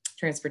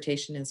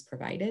 transportation is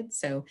provided.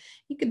 So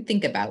you can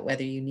think about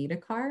whether you need a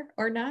car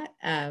or not,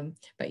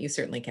 but you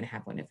certainly can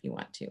have one if you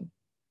want to.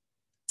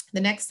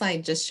 The next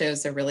slide just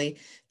shows a really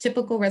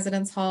typical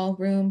residence hall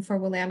room for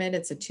Willamette.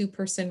 It's a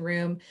 2-person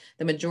room.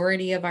 The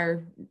majority of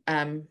our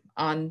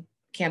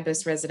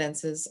on-campus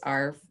residences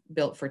are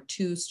built for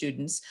 2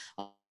 students,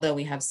 although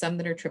we have some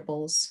that are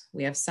triples.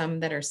 We have some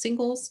that are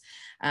singles.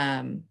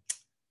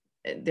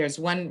 There's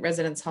one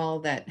residence hall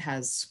that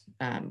has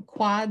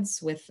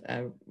quads with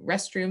a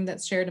restroom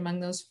that's shared among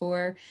those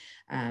 4.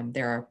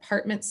 There are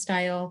apartment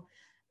style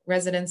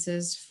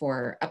residences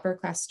for upper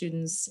class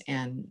students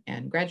and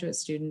graduate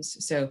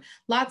students. So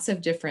lots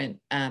of different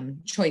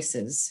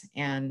choices.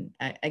 And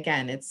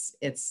again,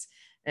 it's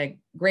a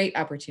great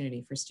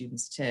opportunity for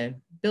students to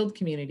build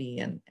community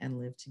and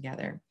live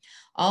together.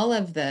 All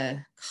of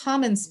the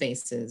common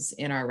spaces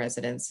in our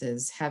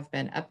residences have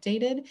been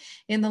updated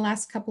in the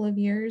last couple of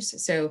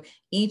years. So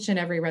each and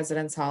every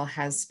residence hall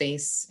has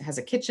space, has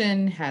a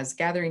kitchen, has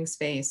gathering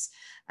space,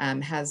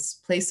 has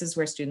places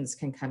where students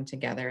can come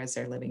together as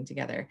they're living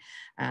together.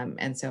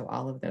 And so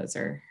all of those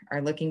are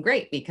looking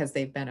great because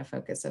they've been a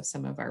focus of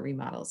some of our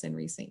remodels in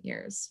recent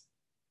years.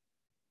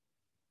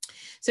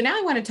 So now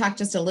I want to talk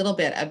just a little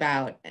bit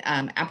about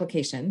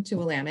application to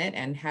Willamette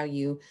and how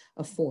you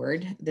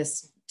afford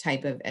this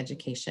type of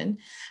education.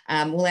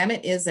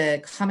 Willamette is a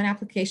common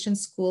application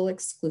school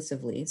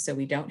exclusively, so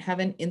we don't have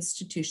an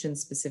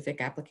institution-specific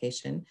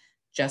application,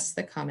 just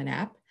the Common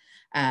App.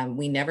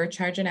 We never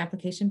charge an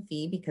application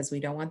fee because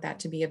we don't want that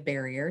to be a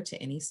barrier to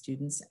any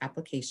student's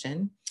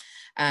application.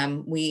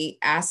 We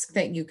ask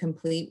that you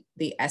complete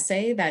the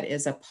essay that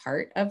is a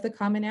part of the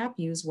Common App,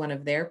 use one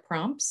of their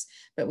prompts,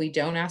 but we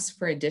don't ask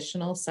for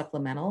additional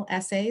supplemental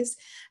essays.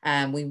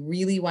 We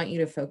really want you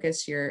to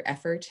focus your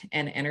effort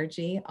and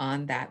energy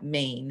on that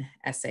main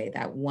essay,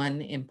 that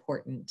one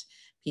important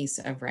piece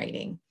of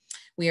writing.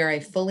 We are a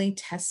fully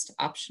test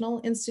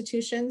optional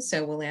institution,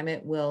 so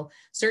Willamette will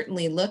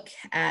certainly look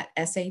at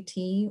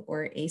SAT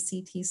or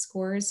ACT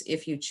scores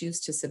if you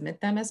choose to submit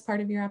them as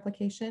part of your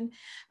application,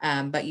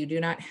 but you do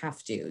not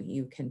have to.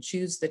 You can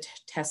choose the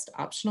test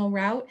optional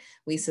route.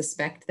 We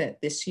suspect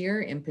that this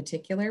year in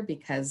particular,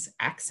 because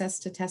access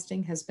to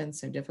testing has been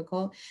so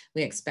difficult,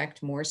 we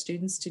expect more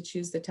students to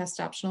choose the test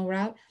optional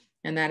route.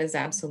 And that is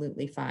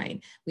absolutely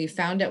fine. We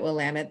found at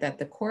Willamette that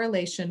the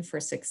correlation for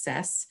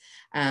success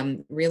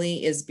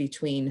really is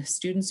between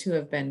students who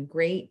have been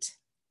great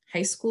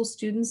high school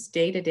students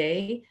day to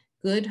day,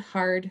 good,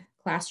 hard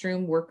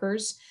classroom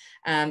workers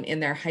in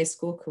their high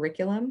school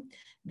curriculum.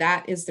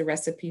 That is the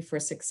recipe for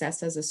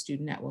success as a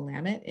student at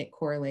Willamette. It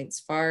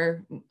correlates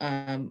far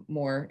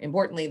more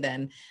importantly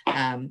than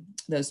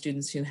those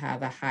students who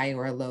have a high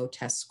or a low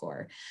test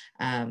score.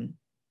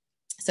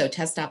 So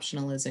test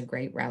optional is a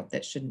great route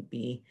that shouldn't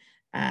be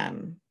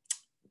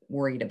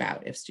worried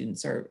about if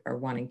students are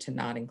wanting to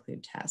not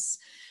include tests.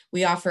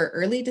 We offer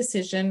early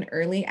decision,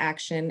 early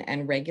action,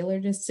 and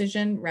regular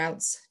decision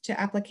routes to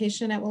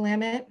application at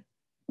Willamette.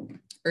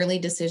 Early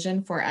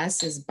decision for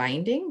us is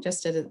binding,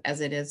 just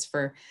as it is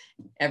for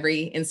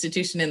every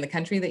institution in the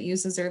country that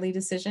uses early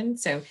decision.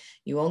 So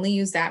you only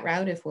use that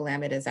route if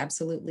Willamette is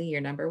absolutely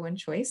your #1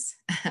 choice,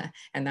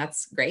 and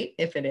that's great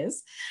if it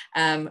is.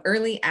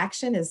 Early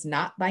action is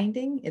not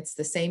binding. It's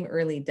the same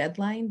early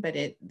deadline, but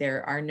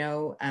there are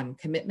no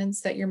commitments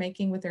that you're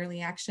making with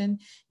early action.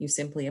 You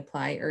simply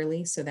apply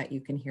early so that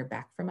you can hear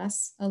back from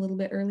us a little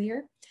bit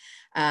earlier.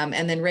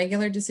 And then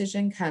regular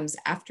decision comes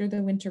after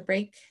the winter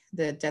break.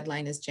 The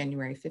deadline is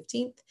January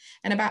 15th,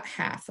 and about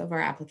half of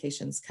our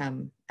applications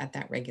come at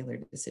that regular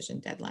decision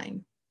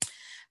deadline.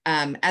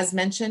 As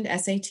mentioned,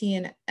 SAT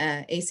and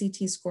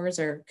ACT scores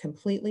are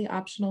completely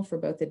optional for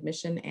both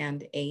admission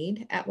and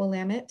aid at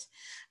Willamette.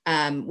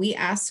 We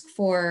ask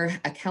for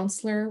a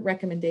counselor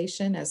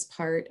recommendation as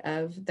part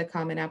of the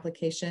common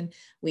application.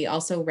 We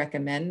also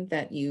recommend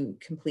that you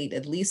complete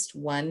at least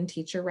one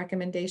teacher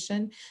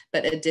recommendation,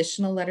 but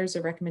additional letters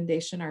of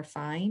recommendation are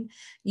fine.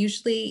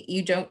 Usually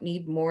you don't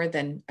need more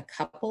than a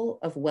couple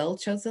of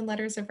well-chosen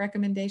letters of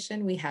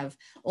recommendation. We have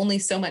only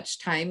so much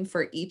time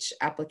for each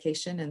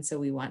application, and so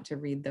we want to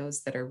read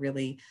those that are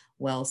really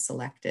well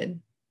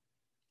selected.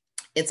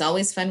 It's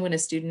always fun when a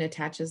student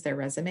attaches their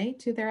resume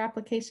to their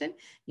application.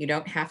 You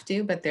don't have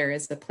to, but there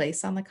is a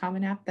place on the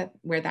Common App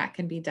where that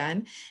can be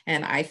done.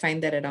 And I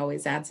find that it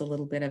always adds a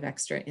little bit of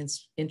extra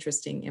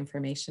interesting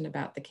information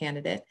about the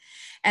candidate.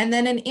 And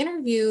then an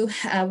interview,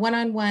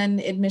 one-on-one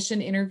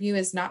admission interview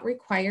is not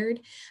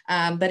required,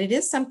 but it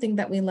is something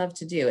that we love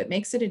to do. It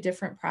makes it a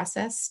different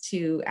process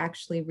to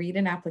actually read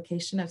an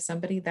application of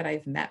somebody that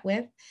I've met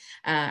with.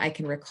 I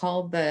can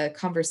recall the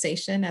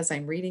conversation as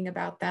I'm reading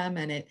about them,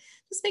 and it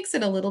just makes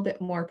it a little bit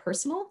more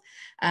personal.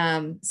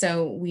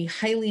 So we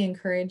highly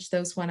encourage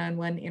those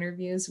one-on-one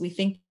interviews. We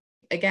think,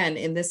 again,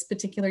 in this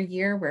particular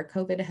year where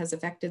COVID has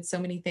affected so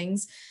many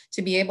things,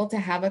 to be able to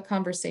have a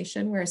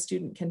conversation where a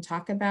student can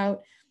talk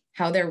about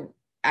how their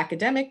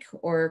academic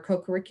or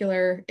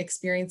co-curricular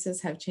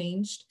experiences have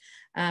changed.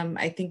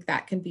 I think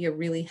that can be a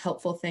really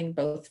helpful thing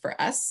both for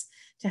us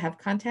to have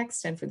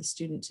context and for the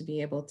student to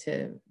be able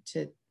to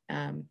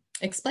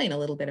explain a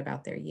little bit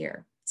about their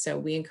year. So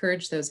we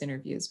encourage those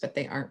interviews, but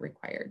they aren't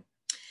required.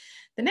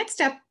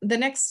 The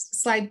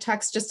next slide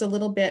talks just a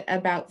little bit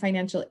about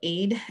financial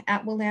aid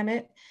at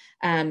Willamette.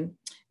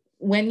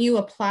 When you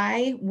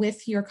apply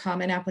with your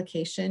common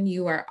application,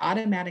 you are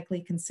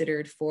automatically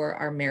considered for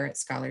our merit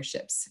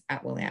scholarships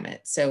at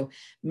Willamette. So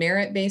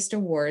merit-based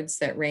awards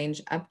that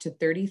range up to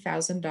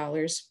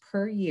 $30,000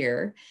 per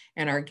year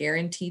and are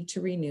guaranteed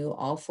to renew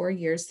all 4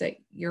 years that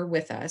you're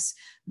with us.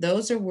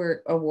 Those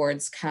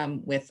awards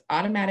come with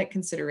automatic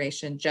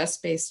consideration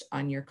just based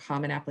on your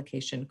common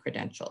application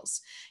credentials.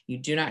 You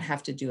do not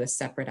have to do a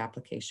separate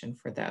application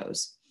for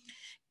those.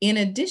 In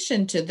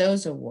addition to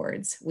those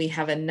awards, we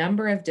have a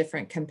number of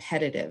different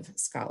competitive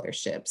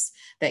scholarships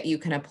that you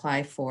can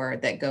apply for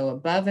that go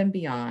above and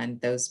beyond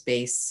those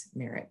base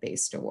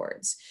merit-based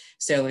awards.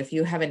 So if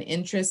you have an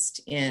interest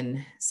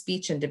in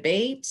speech and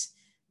debate,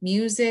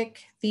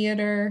 music,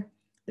 theater,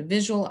 the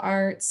visual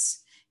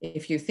arts,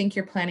 if you think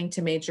you're planning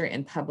to major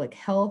in public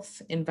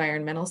health,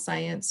 environmental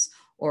science,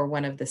 or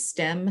one of the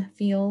STEM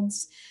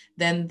fields,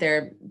 then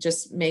there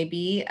just may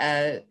be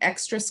an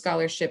extra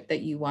scholarship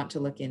that you want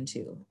to look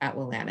into at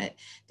Willamette.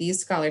 These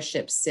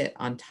scholarships sit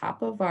on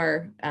top of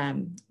our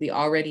the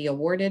already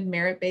awarded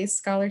merit-based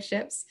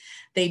scholarships.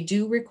 They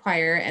do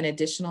require an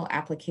additional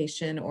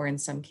application or in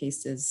some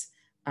cases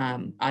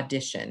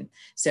audition.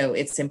 So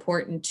it's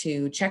important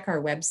to check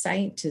our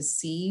website to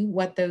see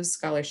what those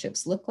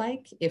scholarships look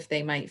like, if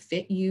they might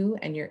fit you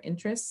and your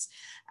interests.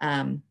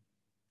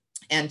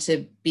 And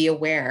to be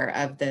aware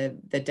of the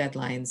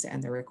deadlines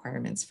and the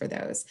requirements for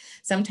those.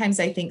 Sometimes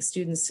I think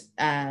students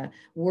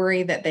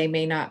worry that they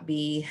may not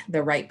be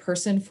the right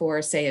person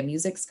for, say, a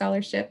music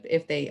scholarship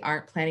if they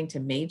aren't planning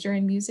to major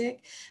in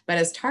music. But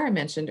as Tara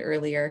mentioned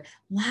earlier,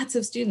 lots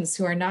of students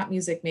who are not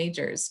music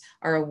majors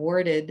are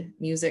awarded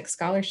music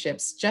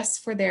scholarships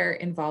just for their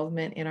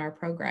involvement in our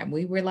program.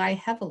 We rely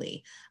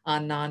heavily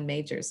on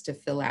non-majors to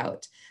fill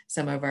out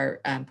some of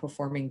our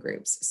performing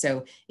groups.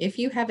 So if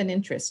you have an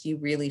interest, you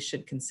really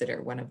should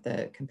consider one of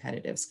the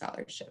competitive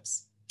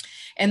scholarships.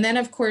 And then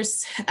of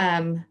course,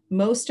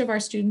 most of our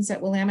students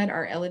at Willamette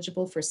are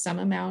eligible for some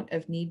amount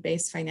of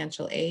need-based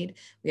financial aid.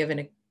 We have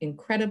an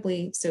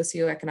incredibly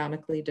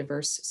socioeconomically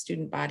diverse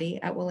student body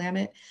at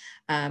Willamette,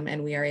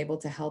 and we are able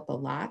to help a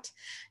lot.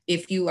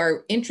 If you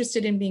are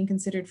interested in being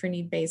considered for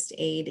need-based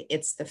aid,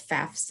 it's the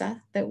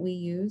FAFSA that we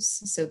use,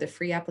 so the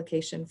free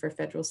application for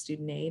federal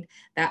student aid.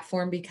 That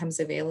form becomes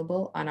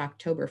available on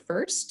October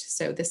 1st,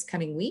 so this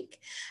coming week,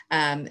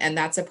 and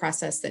that's a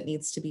process that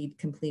needs to be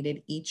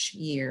completed each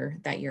year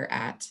that you're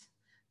at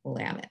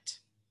Willamette.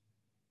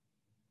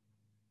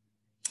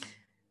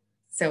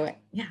 So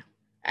yeah,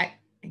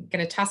 I'm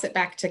going to toss it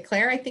back to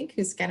Claire, I think,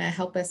 who's going to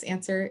help us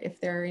answer if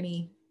there are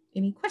any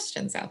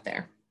questions out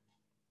there.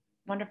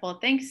 Wonderful.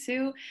 Thanks,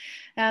 Sue.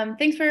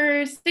 Thanks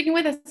for sticking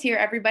with us here,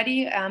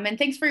 everybody. And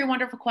thanks for your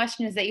wonderful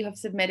questions that you have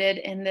submitted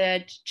in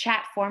the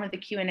chat form of the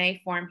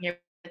Q&A form here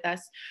with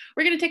us.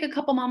 We're going to take a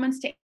couple moments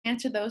to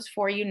answer those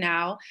for you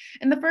now.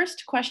 And the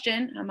first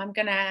question I'm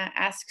going to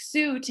ask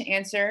Sue to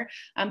answer.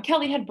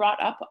 Kelly had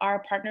brought up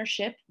our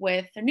partnership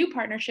with a new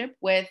partnership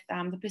with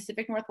the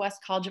Pacific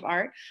Northwest College of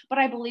Art, but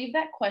I believe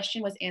that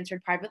question was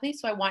answered privately.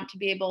 So I want to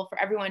be able for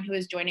everyone who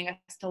is joining us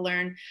to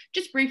learn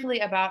just briefly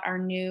about our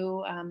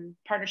new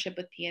partnership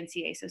with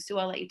PNCA. So Sue,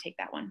 I'll let you take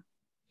that one.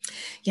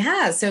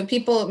 Yeah, so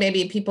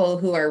maybe people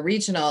who are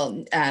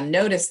regional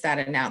noticed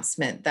that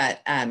announcement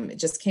that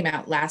just came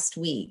out last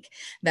week,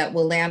 that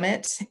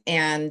Willamette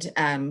and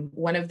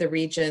one of the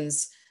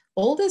region's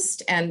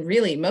oldest and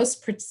really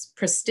most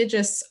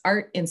prestigious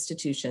art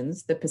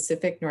institutions, the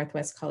Pacific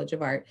Northwest College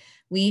of Art,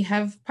 we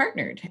have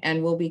partnered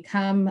and will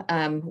become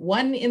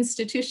one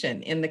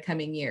institution in the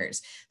coming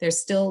years. There's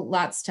still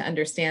lots to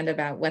understand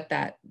about what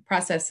that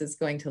process is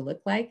going to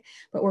look like,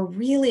 but we're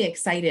really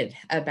excited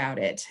about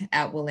it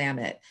at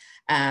Willamette.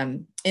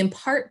 In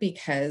part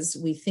because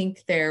we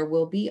think there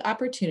will be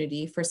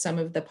opportunity for some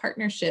of the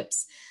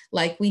partnerships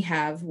like we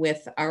have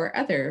with our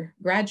other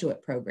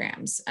graduate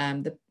programs.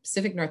 The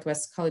Pacific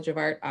Northwest College of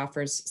Art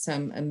offers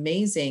some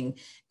amazing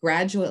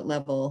graduate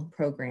level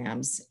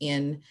programs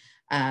in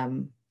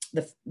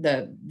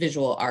the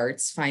visual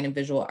arts, fine and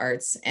visual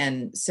arts.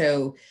 And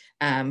so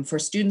for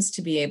students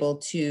to be able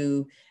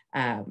to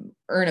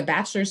earn a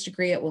bachelor's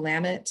degree at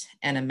Willamette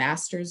and a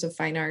master's of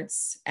fine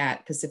arts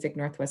at Pacific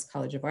Northwest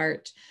College of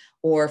Art,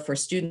 or for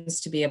students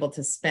to be able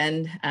to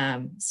spend,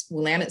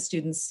 Willamette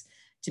students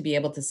to be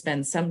able to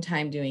spend some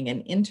time doing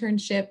an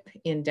internship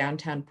in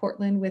downtown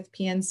Portland with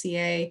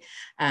PNCA.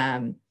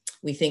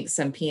 We think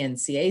some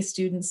PNCA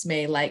students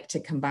may like to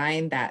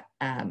combine that,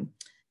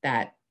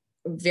 that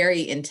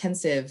very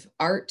intensive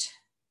art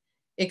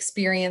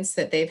experience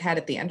that they've had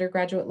at the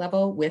undergraduate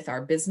level with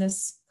our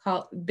business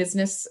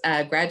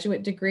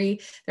graduate degree.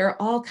 There are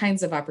all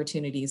kinds of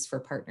opportunities for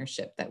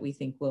partnership that we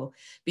think we'll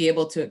be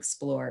able to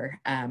explore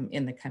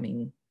in the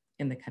coming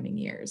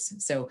years.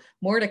 So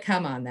more to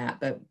come on that,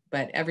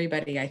 but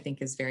everybody I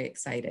think is very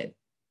excited.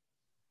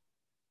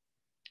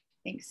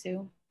 Thanks,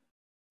 Sue.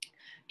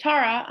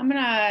 Tara, I'm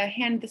gonna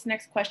hand this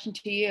next question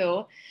to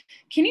you.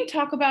 Can you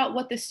talk about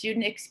what the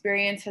student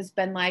experience has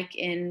been like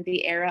in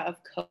the era of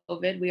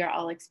COVID we are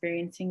all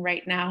experiencing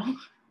right now?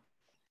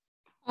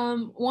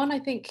 One, I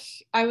think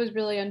I was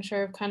really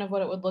unsure of kind of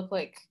what it would look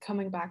like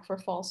coming back for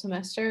fall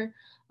semester.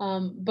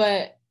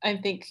 But I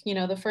think,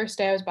 the first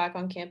day I was back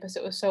on campus,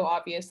 it was so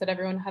obvious that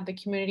everyone had the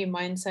community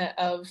mindset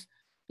of,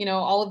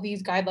 all of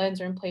these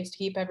guidelines are in place to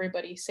keep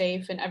everybody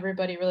safe, and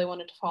everybody really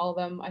wanted to follow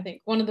them. I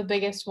think one of the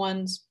biggest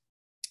ones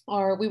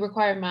are we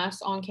require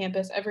masks on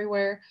campus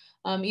everywhere,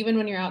 even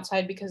when you're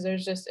outside, because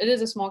it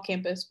is a small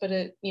campus, but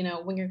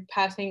when you're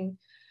passing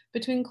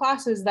between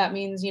classes, that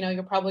means,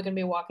 you're probably going to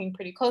be walking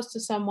pretty close to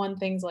someone,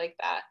 things like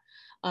that.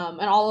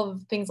 And all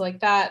of things like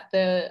that,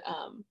 the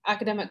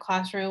academic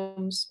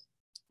classrooms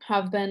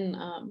have been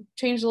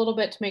changed a little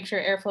bit to make sure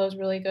airflow is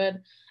really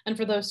good. And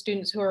for those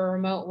students who are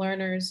remote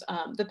learners,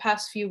 the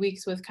past few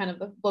weeks with kind of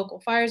the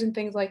local fires and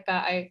things like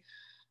that, I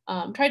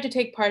tried to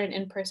take part in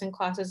in-person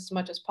classes as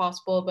much as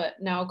possible, but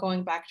now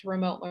going back to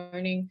remote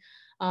learning,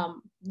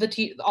 all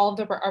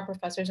of our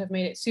professors have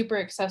made it super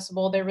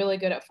accessible. They're really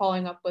good at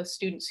following up with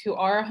students who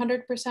are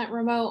 100%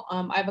 remote.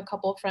 I have a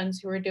couple of friends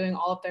who are doing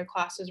all of their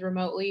classes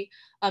remotely,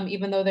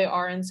 even though they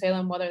are in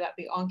Salem, whether that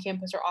be on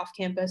campus or off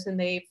campus, and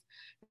they've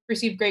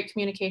received great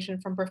communication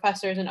from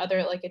professors and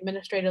other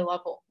administrative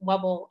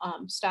level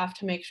staff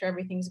to make sure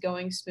everything's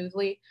going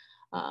smoothly.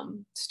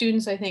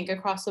 Students, I think,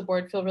 across the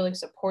board feel really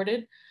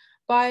supported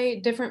by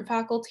different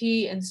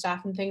faculty and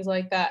staff and things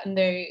like that. And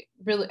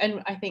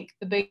and I think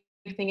the big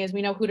thing is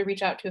we know who to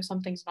reach out to if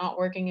something's not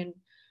working.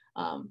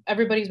 And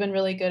everybody's been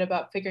really good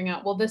about figuring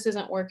out, well, this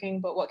isn't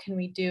working, but what can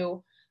we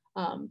do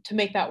to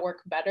make that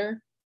work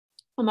better?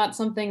 And that's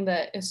something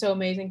that is so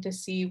amazing to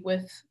see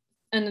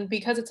and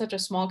because it's such a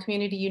small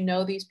community,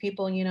 these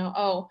people, and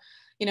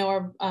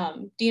our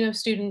dean of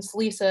students,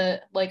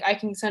 Lisa, I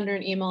can send her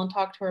an email and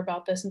talk to her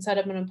about this and set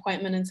up an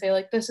appointment and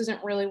say, this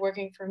isn't really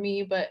working for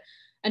me,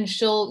 and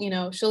she'll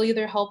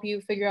either help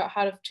you figure out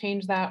how to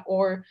change that,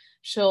 or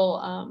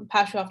she'll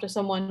pass you off to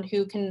someone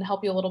who can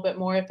help you a little bit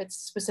more if it's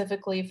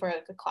specifically for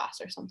a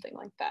class or something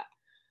like that.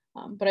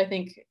 But I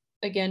think,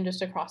 again,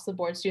 just across the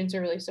board, students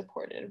are really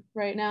supported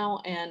right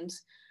now. And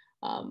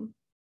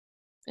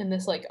in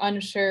this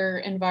unsure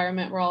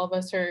environment where all of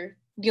us are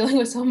dealing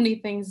with so many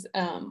things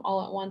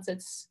all at once,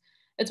 it's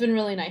been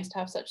really nice to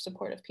have such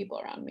supportive people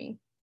around me.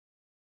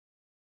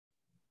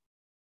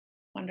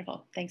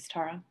 Wonderful. Thanks,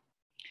 Tara.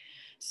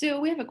 So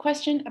we have a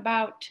question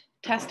about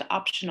test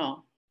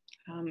optional.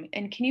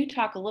 And can you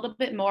talk a little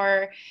bit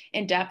more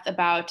in depth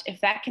about if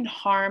that can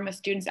harm a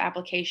student's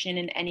application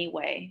in any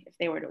way, if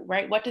they were to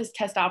write? What does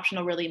test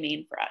optional really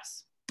mean for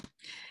us?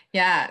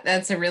 Yeah,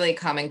 that's a really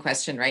common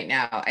question right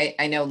now.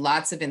 I know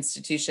lots of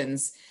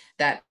institutions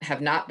that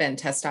have not been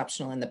test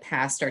optional in the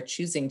past are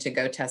choosing to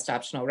go test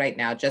optional right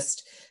now,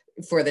 just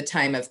for the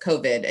time of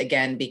COVID,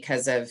 again,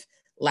 because of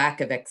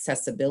lack of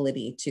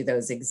accessibility to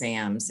those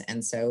exams.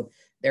 And so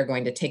they're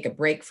going to take a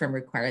break from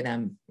requiring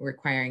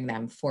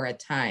them for a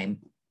time.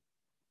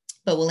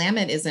 But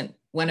Willamette isn't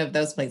one of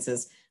those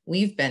places.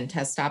 We've been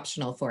test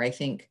optional for, I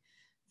think,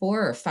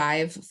 4 or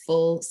 5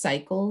 full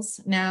cycles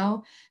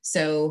now.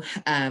 So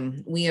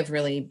we have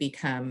really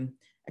become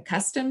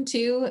accustomed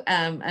to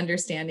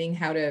understanding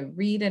how to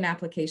read an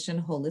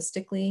application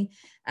holistically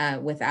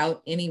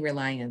without any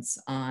reliance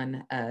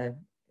on a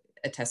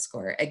test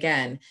score.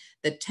 Again,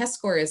 the test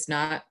score is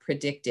not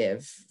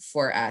predictive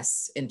for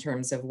us in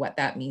terms of what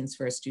that means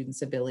for a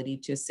student's ability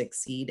to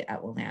succeed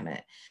at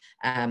Willamette.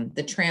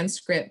 The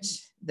transcript,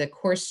 the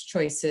course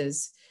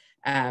choices,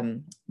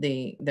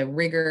 the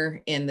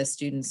rigor in the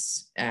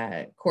students'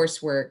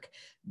 coursework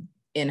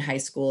in high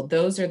school,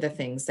 those are the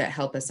things that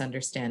help us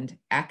understand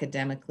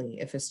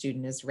academically if a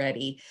student is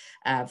ready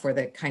for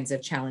the kinds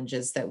of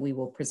challenges that we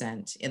will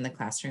present in the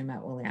classroom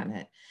at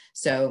Willamette.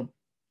 So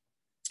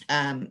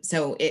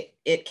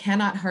it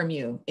cannot harm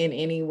you in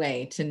any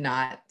way to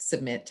not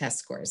submit test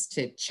scores,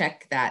 to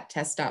check that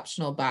test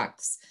optional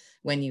box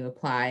when you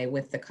apply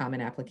with the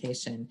common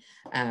application.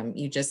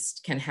 You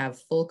just can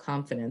have full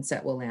confidence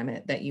at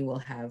Willamette that you will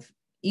have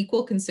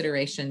equal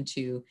consideration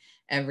to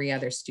every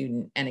other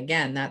student. And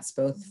again, that's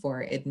both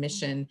for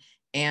admission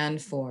and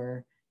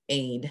for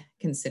aid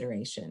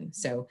consideration.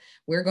 So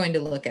we're going to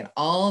look at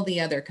all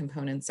the other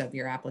components of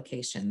your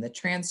application, the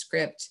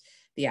transcript,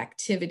 the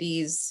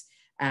activities,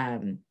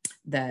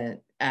 the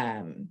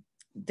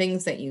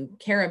things that you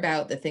care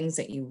about, the things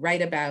that you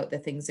write about, the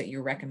things that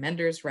your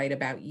recommenders write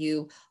about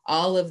you,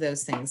 all of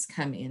those things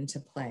come into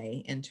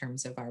play in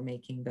terms of our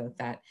making both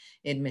that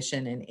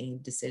admission and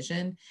aid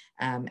decision.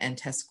 And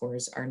test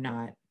scores are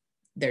not,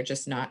 they're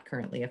just not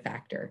currently a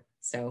factor.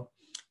 So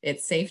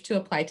it's safe to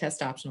apply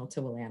test optional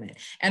to Willamette.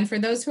 And for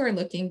those who are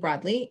looking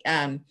broadly,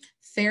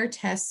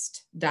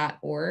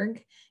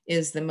 fairtest.org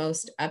is the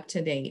most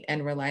up-to-date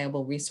and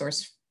reliable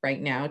resource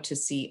right now to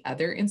see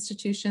other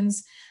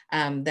institutions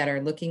that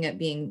are looking at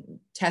being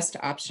test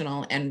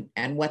optional and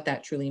what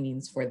that truly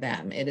means for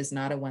them. It is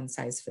not a one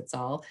size fits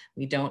all.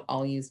 We don't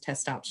all use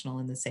test optional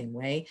in the same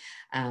way,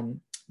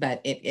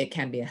 but it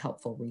can be a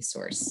helpful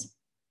resource.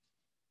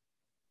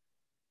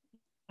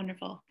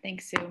 Wonderful.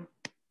 Thanks, Sue.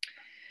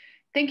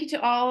 Thank you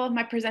to all of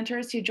my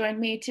presenters who joined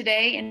me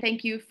today, and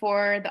thank you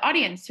for the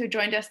audience who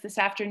joined us this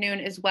afternoon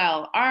as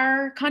well.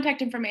 Our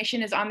contact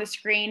information is on the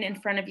screen in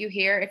front of you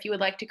here. If you would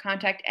like to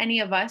contact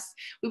any of us,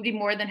 we would be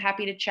more than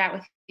happy to chat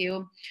with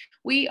you.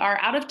 We are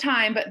out of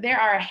time, but there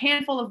are a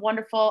handful of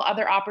wonderful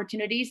other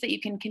opportunities that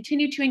you can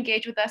continue to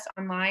engage with us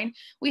online.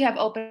 We have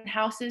open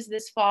houses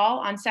this fall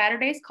on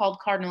Saturdays called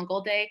Cardinal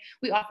Gold Day.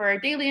 We offer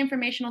daily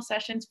informational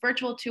sessions,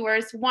 virtual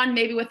tours, one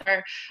maybe with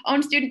our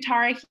own student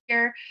Tara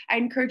here. I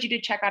encourage you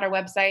to check out our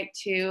website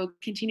to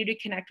continue to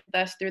connect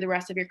with us through the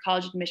rest of your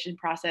college admission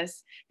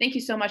process. Thank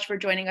you so much for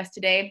joining us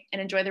today,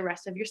 and enjoy the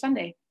rest of your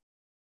Sunday.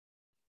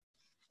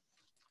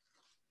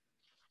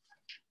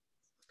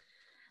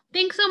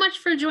 Thanks so much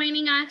for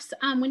joining us.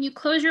 When you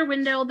close your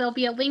window, there'll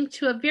be a link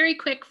to a very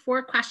quick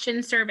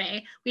 4-question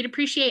survey. We'd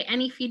appreciate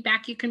any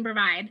feedback you can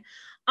provide.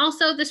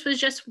 Also, this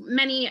was just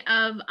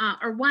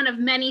one of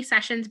many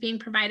sessions being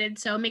provided,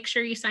 so make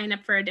sure you sign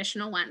up for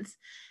additional ones.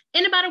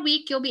 In about a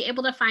week, you'll be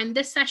able to find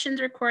this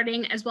session's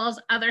recording as well as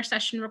other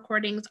session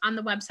recordings on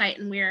the website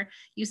and where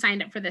you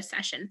signed up for this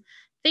session.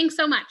 Thanks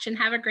so much and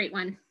have a great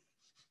one.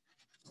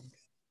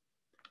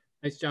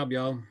 Nice job,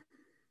 y'all.